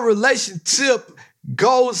 my relationship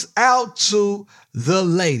goes out to the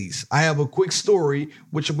ladies. I have a quick story,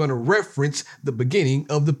 which I'm going to reference the beginning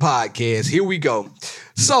of the podcast. Here we go.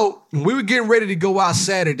 So we were getting ready to go out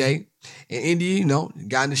Saturday, and Indy, you know,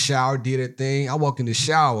 got in the shower, did her thing. I walk in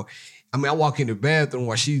the bathroom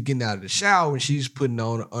while she's getting out of the shower, and she's putting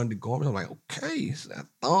on her undergarment. I'm like, okay, is that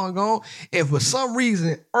thong on? And for some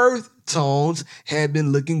reason, earth tones had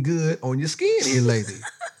been looking good on your skin here lately.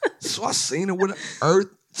 So I seen her with an earth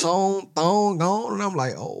tone thong on, and I'm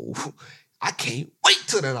like, oh, I can't wait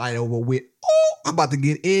till the night over with. Oh, I'm about to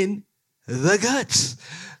get in the guts.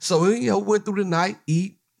 So, you know, went through the night,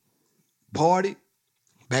 eat, party,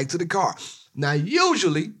 back to the car. Now,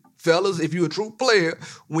 usually, fellas, if you're a true player,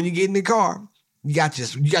 when you get in the car, you got your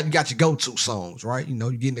go-to songs, right? You know,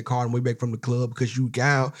 you get in the car and way back from the club because you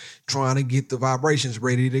out trying to get the vibrations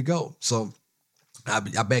ready to go. So I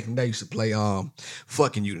back in the day used to play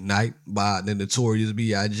Fucking You Tonight by the Notorious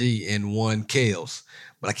B.I.G. and One Kales.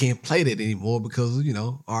 But I can't play that anymore because of, you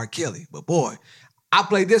know, R. Kelly. But boy, I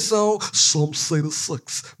played this song. Some say the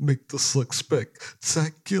sex make the sex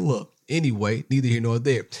spectacular. Anyway, neither here nor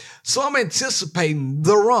there. So I'm anticipating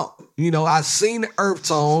the rump. You know, I've seen the earth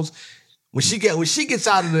tones. When she gets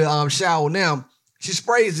out of the shower now, she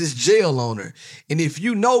sprays this gel on her. And if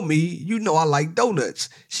you know me, you know I like donuts.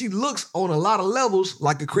 She looks on a lot of levels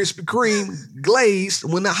like a Krispy Kreme glazed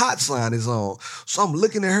when the hot sign is on. So I'm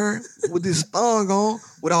looking at her with this thong on,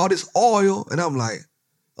 with all this oil, and I'm like,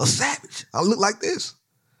 a savage. I look like this,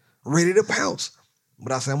 ready to pounce.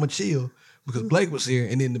 But I said, I'm going to chill because Blake was here,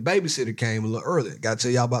 and then the babysitter came a little earlier. Got to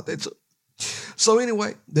tell y'all about that too. So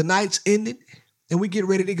anyway, the night's ended, and we get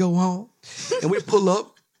ready to go home, and we pull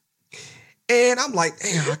up. And I'm like,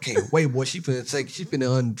 damn, I can't wait, boy. She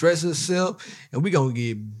finna undress herself, and we gonna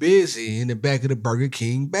get busy in the back of the Burger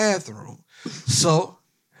King bathroom. So,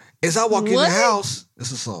 as I walk in the house,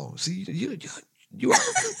 it's a song. See, you're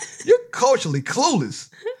culturally clueless.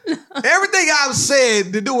 Everything I've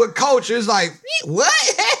said to do with culture is like, what?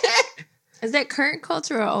 Is that current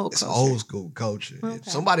culture or old culture? It's old school culture. Okay. If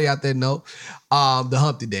somebody out there know the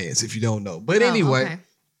Humpty Dance, if you don't know. But anyway, okay.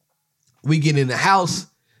 We get in the house.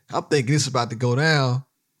 I'm thinking this is about to go down.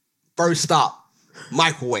 First stop,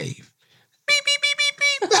 microwave. Beep, beep, beep,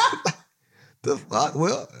 beep, beep. The fuck?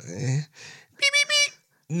 Well, beep, beep, beep.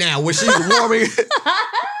 Now, when she's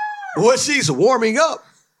warming up,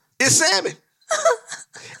 it's salmon.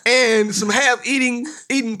 And some half-eating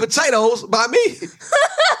potatoes by me.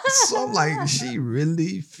 So I'm like, she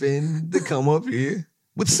really finna come up here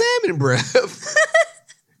with salmon breath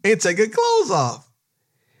and take her clothes off.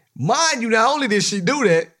 Mind you, not only did she do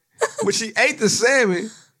that, when she ate the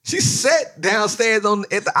salmon, she sat downstairs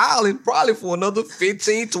at the island probably for another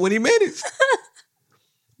 15, 20 minutes.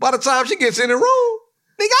 By the time she gets in the room,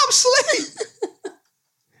 nigga, I'm asleep.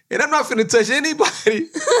 And I'm not finna touch anybody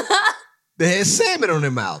that had salmon on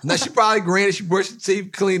their mouth. Now, she probably granted she brushed her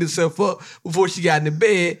teeth, cleaned herself up before she got in the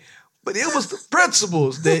bed, but it was the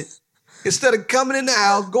principles that instead of coming in the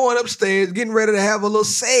house, going upstairs, getting ready to have a little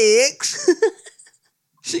sex,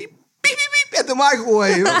 she beep, beep, beep at the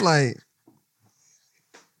microwave. I'm like,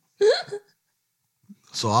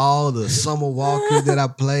 so all the Summer Walker that I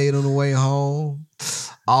played on the way home,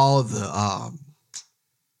 all the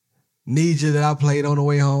Need You that I played on the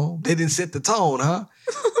way home, they didn't set the tone, huh?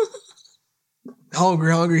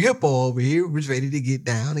 Hungry hippo over here was ready to get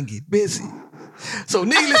down and get busy. So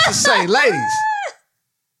needless to say, ladies,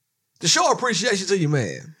 to show appreciation to your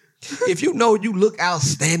man, if you know you look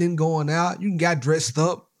outstanding going out, you got dressed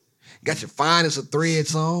up, got your finest of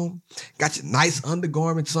threads on, got your nice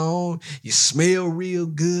undergarments on, you smell real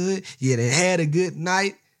good, you done had a good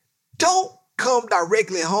night, don't come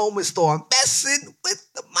directly home and start messing with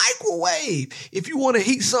the microwave. If you want to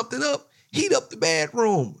heat something up, heat up the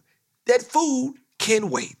bedroom. That food can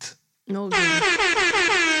wait. No, dude.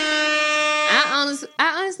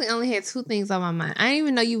 honestly only had two things on my mind. I didn't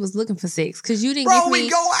even know you was looking for sex because you didn't Bro, give me. we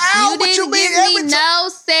go out. You What didn't you mean? give me Every no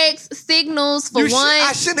sex signals for one.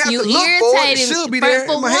 I shouldn't have you to look for it. It irritated should me. be there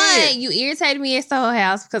For in my one, head. you irritated me at Soho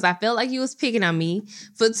House because I felt like you was picking on me.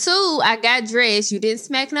 For two, I got dressed. You didn't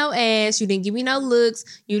smack no ass. You didn't give me no looks.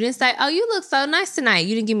 You didn't say, "Oh, you look so nice tonight."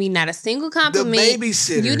 You didn't give me not a single compliment. The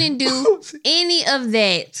babysitter. You didn't do any of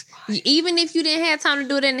that. Even if you didn't have time to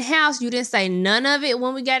do it in the house, you didn't say none of it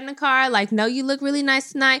when we got in the car. Like, no, you look really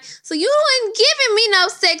nice tonight. So you weren't giving me no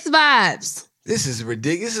sex vibes. This is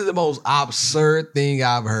ridiculous. This is the most absurd thing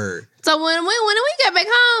I've heard. So when we got back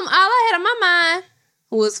home, all I had on my mind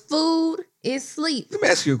was food and sleep. Let me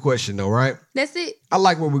ask you a question though, right? That's it. I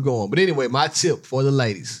like where we're going. But anyway, my tip for the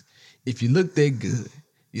ladies. If you look that good,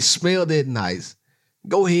 you smell that nice,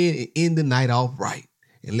 go ahead and end the night off right.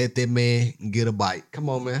 And let that man get a bite. Come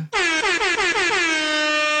on, man. Come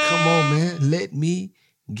on, man. Let me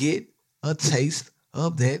get a taste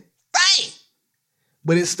of that thing.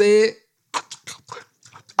 But instead,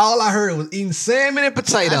 all I heard was eating salmon and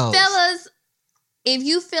potatoes. Fellas, if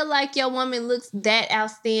you feel like your woman looks that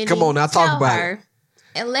outstanding, Come on now, talk tell about her it.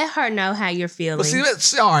 and let her know how you're feeling. But see,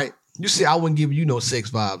 all right. You see, I wouldn't give you no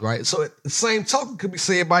sex vibes, right? So the same token could be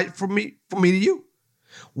said from me to you.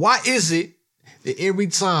 Why is it that every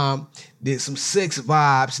time that some sex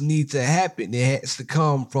vibes need to happen, it has to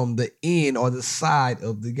come from the end or the side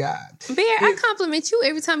of the guy? Bear, I compliment you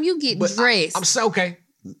every time you get dressed. I'm saying, okay,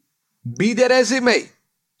 be that as it may.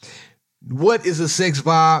 What is a sex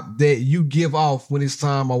vibe that you give off when it's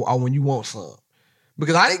time or when you want some?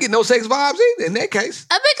 Because I didn't get no sex vibes either in that case.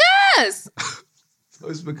 Because. So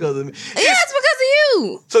it's because of me. Yeah, it's because of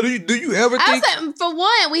you. So do you ever think? For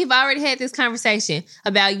one, we've already had this conversation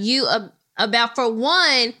about you, about for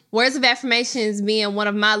one, words of affirmations being one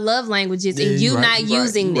of my love languages and you not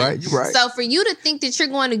using them. You're right. So for you to think that you're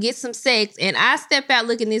going to get some sex and I step out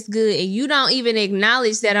looking this good and you don't even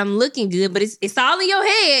acknowledge that I'm looking good, but it's all in your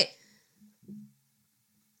head.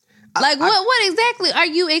 Like, what exactly are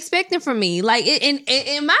you expecting from me? Like,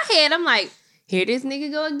 in my head, I'm like, here this nigga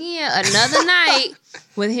go again. Another night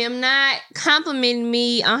with him not complimenting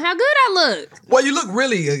me on how good I look. Well, you looked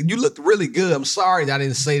really good. I'm sorry that I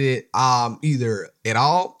didn't say that either at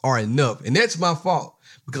all or enough. And that's my fault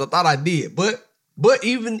because I thought I did. But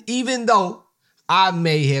even though I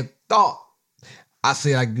may have thought I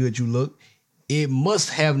said how good you look, it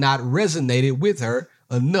must have not resonated with her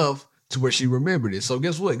enough to where she remembered it. So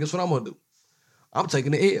guess what? Guess what I'm going to do? I'm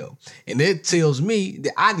taking the L. And that tells me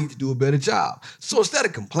that I need to do a better job. So instead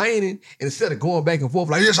of complaining and instead of going back and forth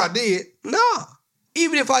like, yes, I did. Nah.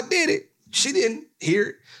 Even if I did it, she didn't hear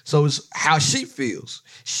it. So it's how she feels.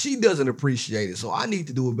 She doesn't appreciate it. So I need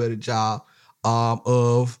to do a better job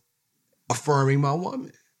of affirming my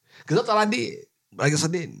woman. Because I thought I did. But I guess I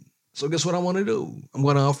didn't. So guess what I want to do? I'm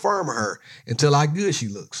going to affirm her and tell her how good she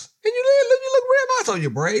looks. And you look real nice. Oh,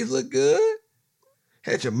 your braids look good.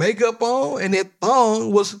 Had your makeup on, and that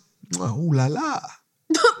thong was ooh la la.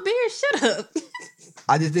 Bear, shut up.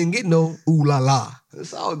 I just didn't get no ooh la la.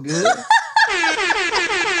 It's all good.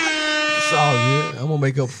 It's all good. I'm gonna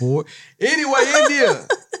make up for it. Anyway, India.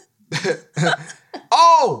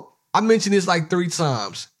 Oh, I mentioned this like 3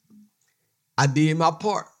 times. I did my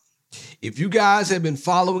part. If you guys have been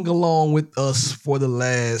following along with us for the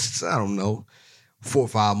last, 4 or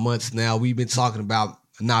 5 months now, we've been talking about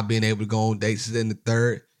not being able to go on dates in the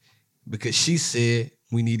third because she said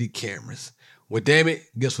we needed cameras. Well, damn it,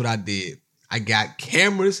 guess what I did? I got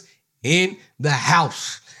cameras in the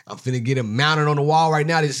house. I'm finna get them mounted on the wall right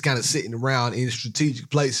now. They're just kind of sitting around in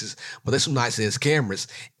strategic places, but there's some nice ass cameras.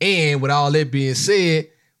 And with all that being said,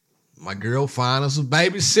 my girl find us a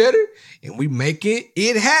babysitter and we making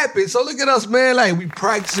it happen. So look at us, man. Like we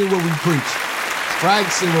practicing what we preach.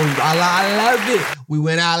 I love it. We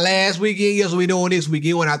went out last weekend. Guess what we doing this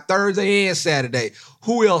weekend? Went out Thursday and Saturday.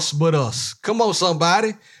 Who else but us? Come on,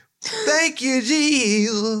 somebody. Thank you,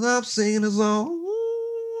 Jesus. I'm singing a song.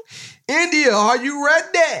 India, are you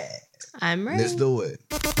ready? I'm ready. Let's do it.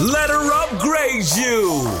 Let her upgrade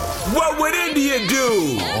you. What would India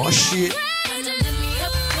do? Oh, shit.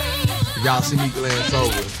 Y'all see me glance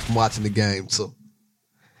over. I'm watching the game, too.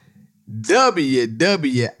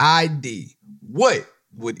 WWID. What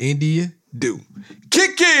would India do?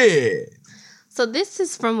 Kick it! So this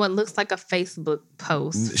is from what looks like a Facebook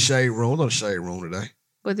post. Shade room. Not a shade room today.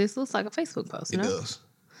 But this looks like a Facebook post, It does.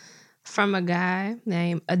 From a guy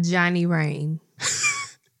named Johnny Rain.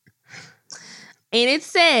 And it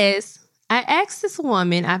says, I asked this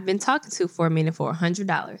woman I've been talking to for a minute for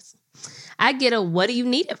 $100. I get a what do you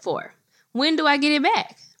need it for? When do I get it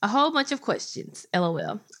back? A whole bunch of questions.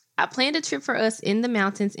 LOL. I planned a trip for us in the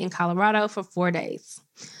mountains in Colorado for 4 days.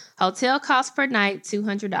 Hotel cost per night,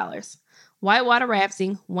 $200. Whitewater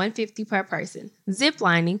rafting, $150 per person. Zip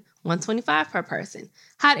lining, $125 per person.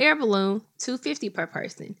 Hot air balloon, $250 per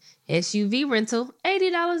person. SUV rental,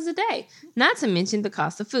 $80 a day. Not to mention the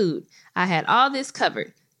cost of food. I had all this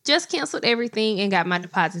covered. Just canceled everything and got my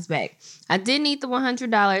deposits back. I didn't need the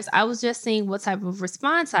 $100. I was just seeing what type of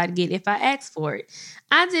response I'd get if I asked for it.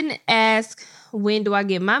 I didn't ask when do I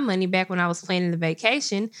get my money back when I was planning the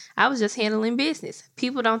vacation. I was just handling business.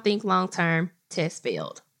 People don't think long term. Test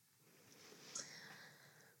failed.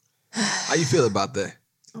 How you feel about that?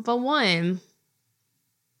 For one,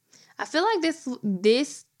 I feel like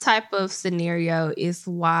this type of scenario is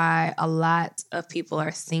why a lot of people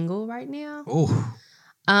are single right now. Oh.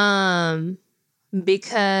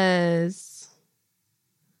 Because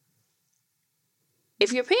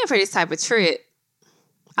if you're paying for this type of trip,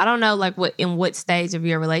 I don't know like what stage of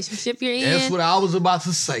your relationship you're in. That's what I was about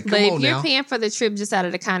to say. Come but on if you're now. paying for the trip just out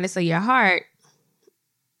of the kindness of your heart,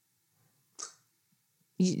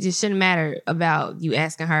 it shouldn't matter about you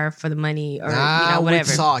asking her for the money or whatever. We're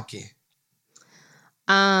talking.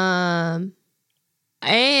 And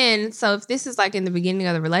so if this is like in the beginning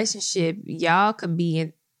of the relationship, y'all could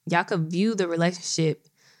view the relationship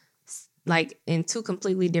like in two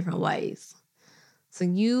completely different ways. So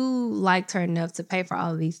you liked her enough to pay for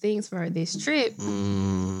all of these things for this trip,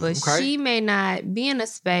 but she may not be in a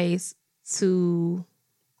space to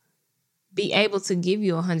be able to give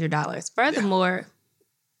you $100. Furthermore,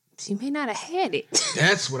 she may not have had it.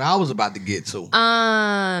 That's what I was about to get to.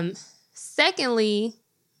 Secondly,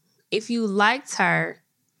 if you liked her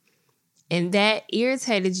and that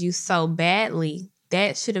irritated you so badly,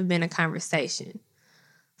 that should have been a conversation.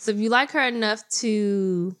 So if you like her enough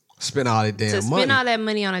to spend all that damn money. Spend all that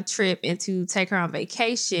money on a trip and to take her on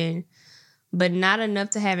vacation, but not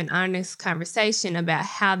enough to have an honest conversation about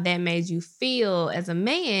how that made you feel as a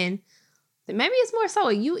man, then maybe it's more so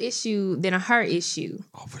a you issue than a her issue.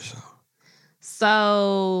 Oh, for sure.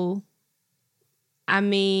 So, I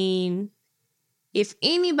mean, if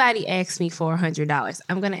anybody asks me for $100,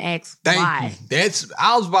 I'm going to ask why. Thank you.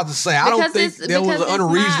 I was about to say, I don't think that was an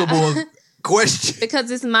unreasonable question.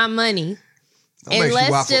 Because it's my money. I'll and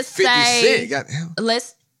let's just say,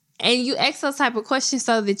 cents. And you ask those type of questions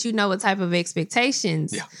so that you know what type of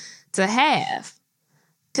expectations to have.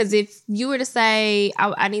 Because if you were to say,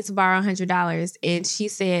 I need to borrow $100, and she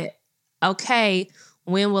said, okay,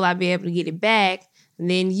 when will I be able to get it back?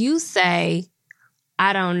 Then you say,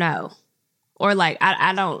 I don't know. Or like,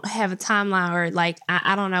 I don't have a timeline, or like,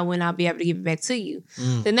 I don't know when I'll be able to give it back to you.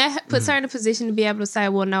 Then that puts her in a position to be able to say,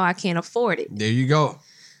 well, no, I can't afford it. There you go.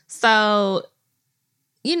 So,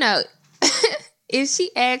 if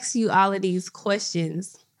she asks you all of these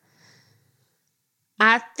questions,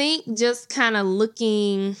 I think just kind of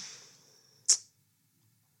looking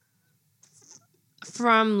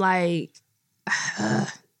from like,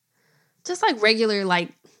 just like regular, like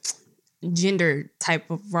gender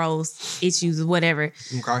type of roles, issues, whatever.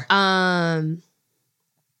 Okay.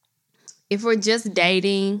 If we're just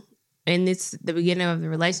dating and it's the beginning of the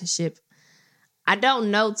relationship, I don't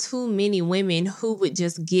know too many women who would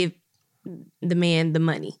just give the man the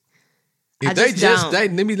money. If they just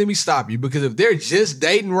dating, let me stop you, because if they're just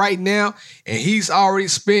dating right now and he's already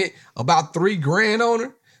spent about $3,000 on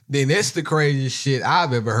her, then that's the craziest shit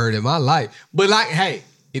I've ever heard in my life. But like, hey,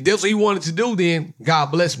 if that's what he wanted to do, then God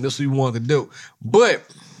bless him. That's what he wanted to do. But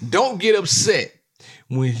don't get upset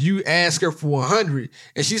when you ask her for $100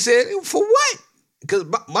 and she said, for what? Because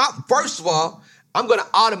first of all, I'm going to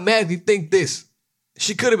automatically think this.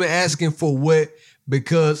 She could have been asking for what?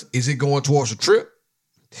 Because is it going towards a trip?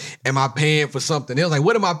 Am I paying for something else? Like,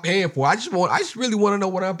 what am I paying for? I just really want to know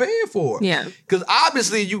what I'm paying for. Yeah. Because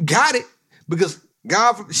obviously you got it because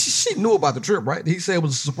God, she knew about the trip, right? He said it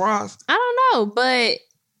was a surprise. I don't know, but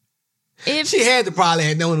if she had to probably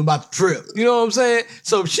have known about the trip. You know what I'm saying?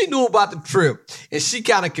 So if she knew about the trip and she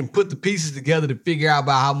kind of can put the pieces together to figure out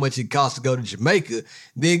about how much it costs to go to Jamaica,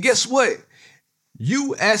 then guess what?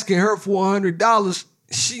 You asking her for $100,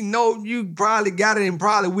 she know you probably got it and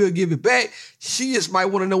probably will give it back. She just might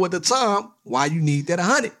want to know at the time why you need that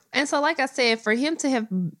 $100. And so, like I said, for him to have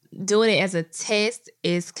doing it as a test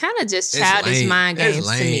is kind of just childish mind games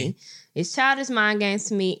to me. It's childish mind games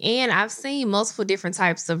to me. And I've seen multiple different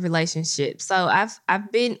types of relationships. So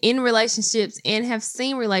I've been in relationships and have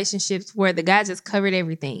seen relationships where the guy just covered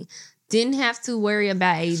everything. Didn't have to worry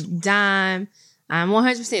about a dime. I'm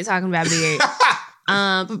 100% talking about Beard.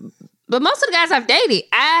 But most of the guys I've dated,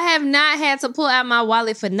 I have not had to pull out my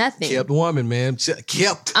wallet for nothing. Kept woman, man.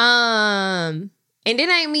 Kept. And it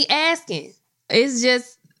ain't me asking. It's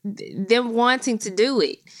just them wanting to do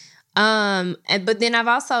it. But then I've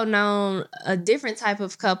also known a different type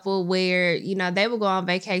of couple where, you know, they would go on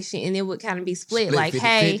vacation and it would kind of be split like, 50-50,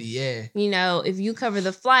 hey, yeah. you know, if you cover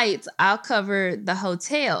the flights, I'll cover the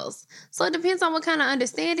hotels. So it depends on what kind of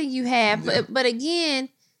understanding you have. Yeah. But again,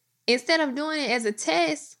 instead of doing it as a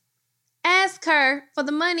test, ask her for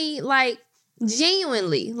the money, like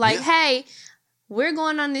genuinely, like, Yeah. hey, we're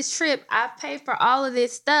going on this trip. I paid for all of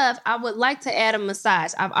this stuff. I would like to add a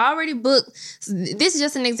massage. I've already booked. This is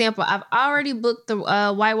just an example. I've already booked the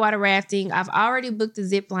whitewater rafting. I've already booked the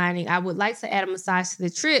zip lining. I would like to add a massage to the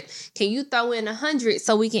trip. Can you throw in 100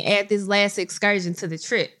 so we can add this last excursion to the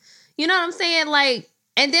trip? You know what I'm saying? Like,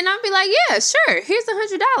 and then I'll be like, yeah, sure. Here's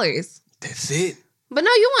 $100. That's it. But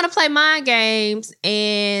no, you want to play mind games,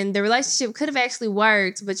 and the relationship could have actually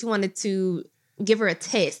worked, but you wanted to give her a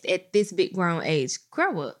test at this big grown age.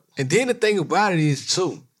 Grow up. And then the thing about it is,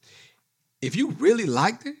 too, if you really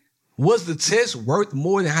liked her, was the test worth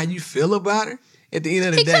more than how you feel about her at the end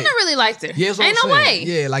of the He day? couldn't have really liked her. Yeah, that's what Ain't I'm no way. saying.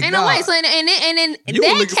 Yeah, like, ain't no nah. way. So in You were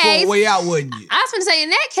that looking case, for a way out, wasn't you? I was going to say in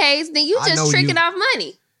that case, then you I know just tricking you. off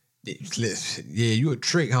money. Listen, yeah, you a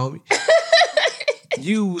trick, homie.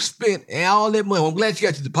 You spent all that money. I'm glad you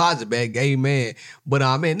got your deposit back, amen. But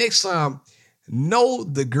man, next time, know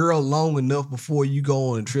the girl long enough before you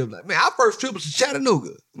go on a trip. Like, man, our first trip was to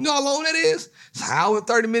Chattanooga. You know how long that is? It's an hour and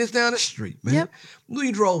 30 minutes down the street, man. Yep.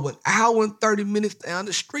 We drove an hour and 30 minutes down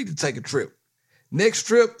the street to take a trip. Next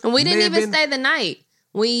trip, And we didn't may have even been- stay the night.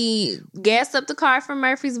 We gassed up the car from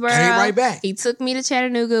Murfreesboro. Came right back. He took me to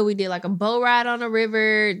Chattanooga. We did like a boat ride on the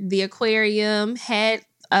river, the aquarium, had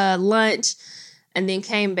lunch, and then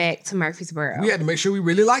came back to Murfreesboro. We had to make sure we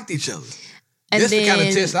really liked each other. And That's the kind of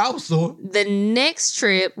then test I was doing. the next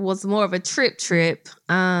trip was more of a trip.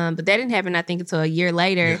 But that didn't happen, I think, until a year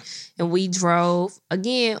later. Yeah. And we drove,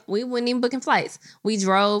 again, we weren't even booking flights. We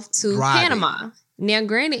drove to Driving. Panama. Now,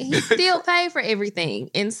 granted, he still paid for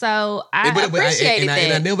everything. And so I But appreciated I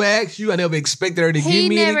that. never asked you. I never expected her to He give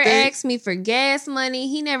me never anything. asked me for gas money.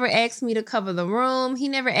 He never asked me to cover the room. He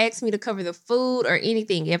never asked me to cover the food or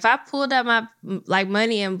anything. If I pulled out my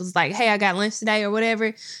money and was like, hey, I got lunch today or whatever,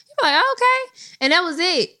 he'd be like, oh, okay. And that was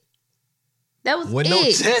it. That was With it. no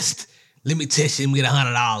test, let me test you and get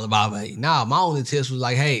 $100, Bobby. Nah, my only test was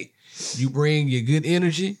like, hey, you bring your good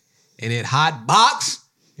energy and that hot box,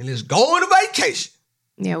 and let's go on a vacation.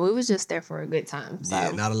 Yeah, we was just there for a good time. So. Yeah,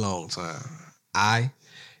 not a long time.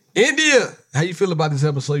 India, how you feel about this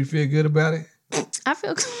episode? You feel good about it? I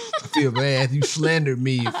feel I feel bad. You slandered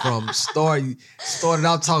me from start. You started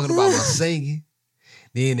out talking about my singing.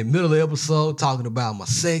 Then in the middle of the episode, talking about my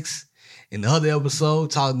sex. In the other episode,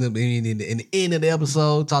 talking in the end of the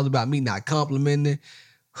episode, talking about me not complimenting.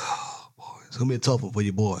 Oh, boy, it's gonna be a tough one for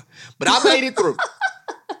you, boy. But I made it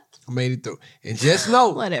through. And just know,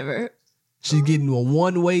 whatever. she's getting a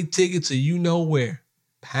one-way ticket to you know where.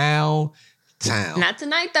 Pound Town. Not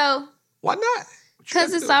tonight though. Why not?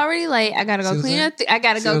 Because it's already late. I gotta See go what clean I'm up. I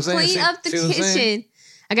gotta See go what I'm saying? clean up the See what I'm saying? kitchen.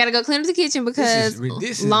 I gotta go clean up the kitchen because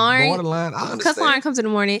this is Lauren, borderline. I because understand. Lauren comes in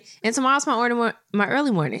the morning, and tomorrow's my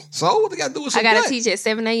early morning. So what they got to do with some I gotta what? teach at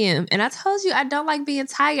 7 a.m. And I told you I don't like being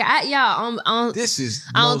tired. On This is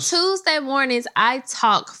on most, Tuesday mornings I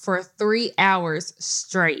talk for 3 hours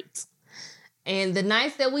straight, and the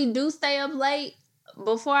nights that we do stay up late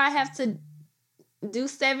before I have to do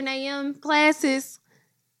 7 a.m. classes,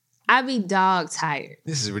 I be dog tired.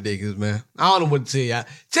 this is ridiculous, man. I don't know what to tell you.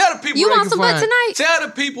 Tell the people You where want they can some butt find tonight? Tell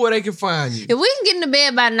the people where they can find you. If we can get into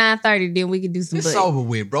bed by 9:30, then we can do some It's butt. over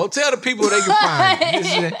with, bro. Tell the people where they can find you.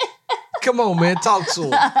 This is, come on, man. Talk to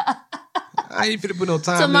them. I ain't finna put no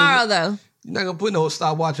time. Tomorrow limit. though, You're not gonna put no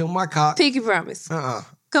stopwatch on my cock. pinky promise.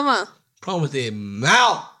 Come on, Promise that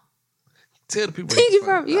mouth. Tell the people. pinky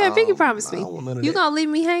promise. Yeah, pinky promise I me. don't want none of You that. gonna leave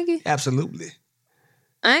me hanging? Absolutely.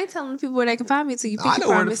 I ain't telling the people where they can find me till you I pinky know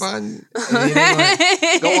where to promise. find you. It ain't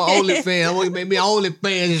like, go on OnlyFans. I'm gonna make me an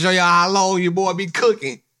OnlyFans and show y'all how long your boy be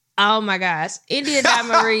cooking. Oh my gosh, India Di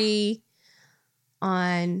Marie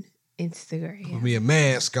on Instagram. Put me a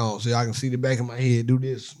mask on so y'all can see the back of my head. Do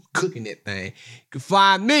this, cooking that thing. You can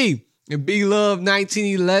find me at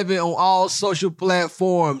BLove1911 on all social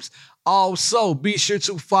platforms. Also, be sure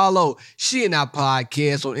to follow She and I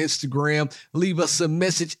Podcast on Instagram. Leave us a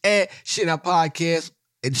message at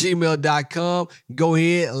sheandipodcast@gmail.com. Go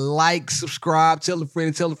ahead, like, subscribe, tell a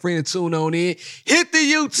friend to tune on in. Hit the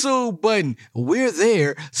YouTube button. We're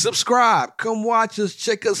there. Subscribe. Come watch us.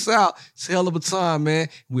 Check us out. It's a hell of a time, man.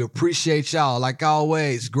 We appreciate y'all. Like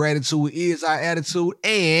always, gratitude is our attitude.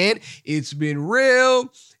 And it's been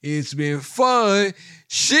real. It's been fun.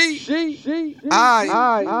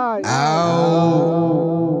 I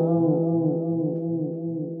out.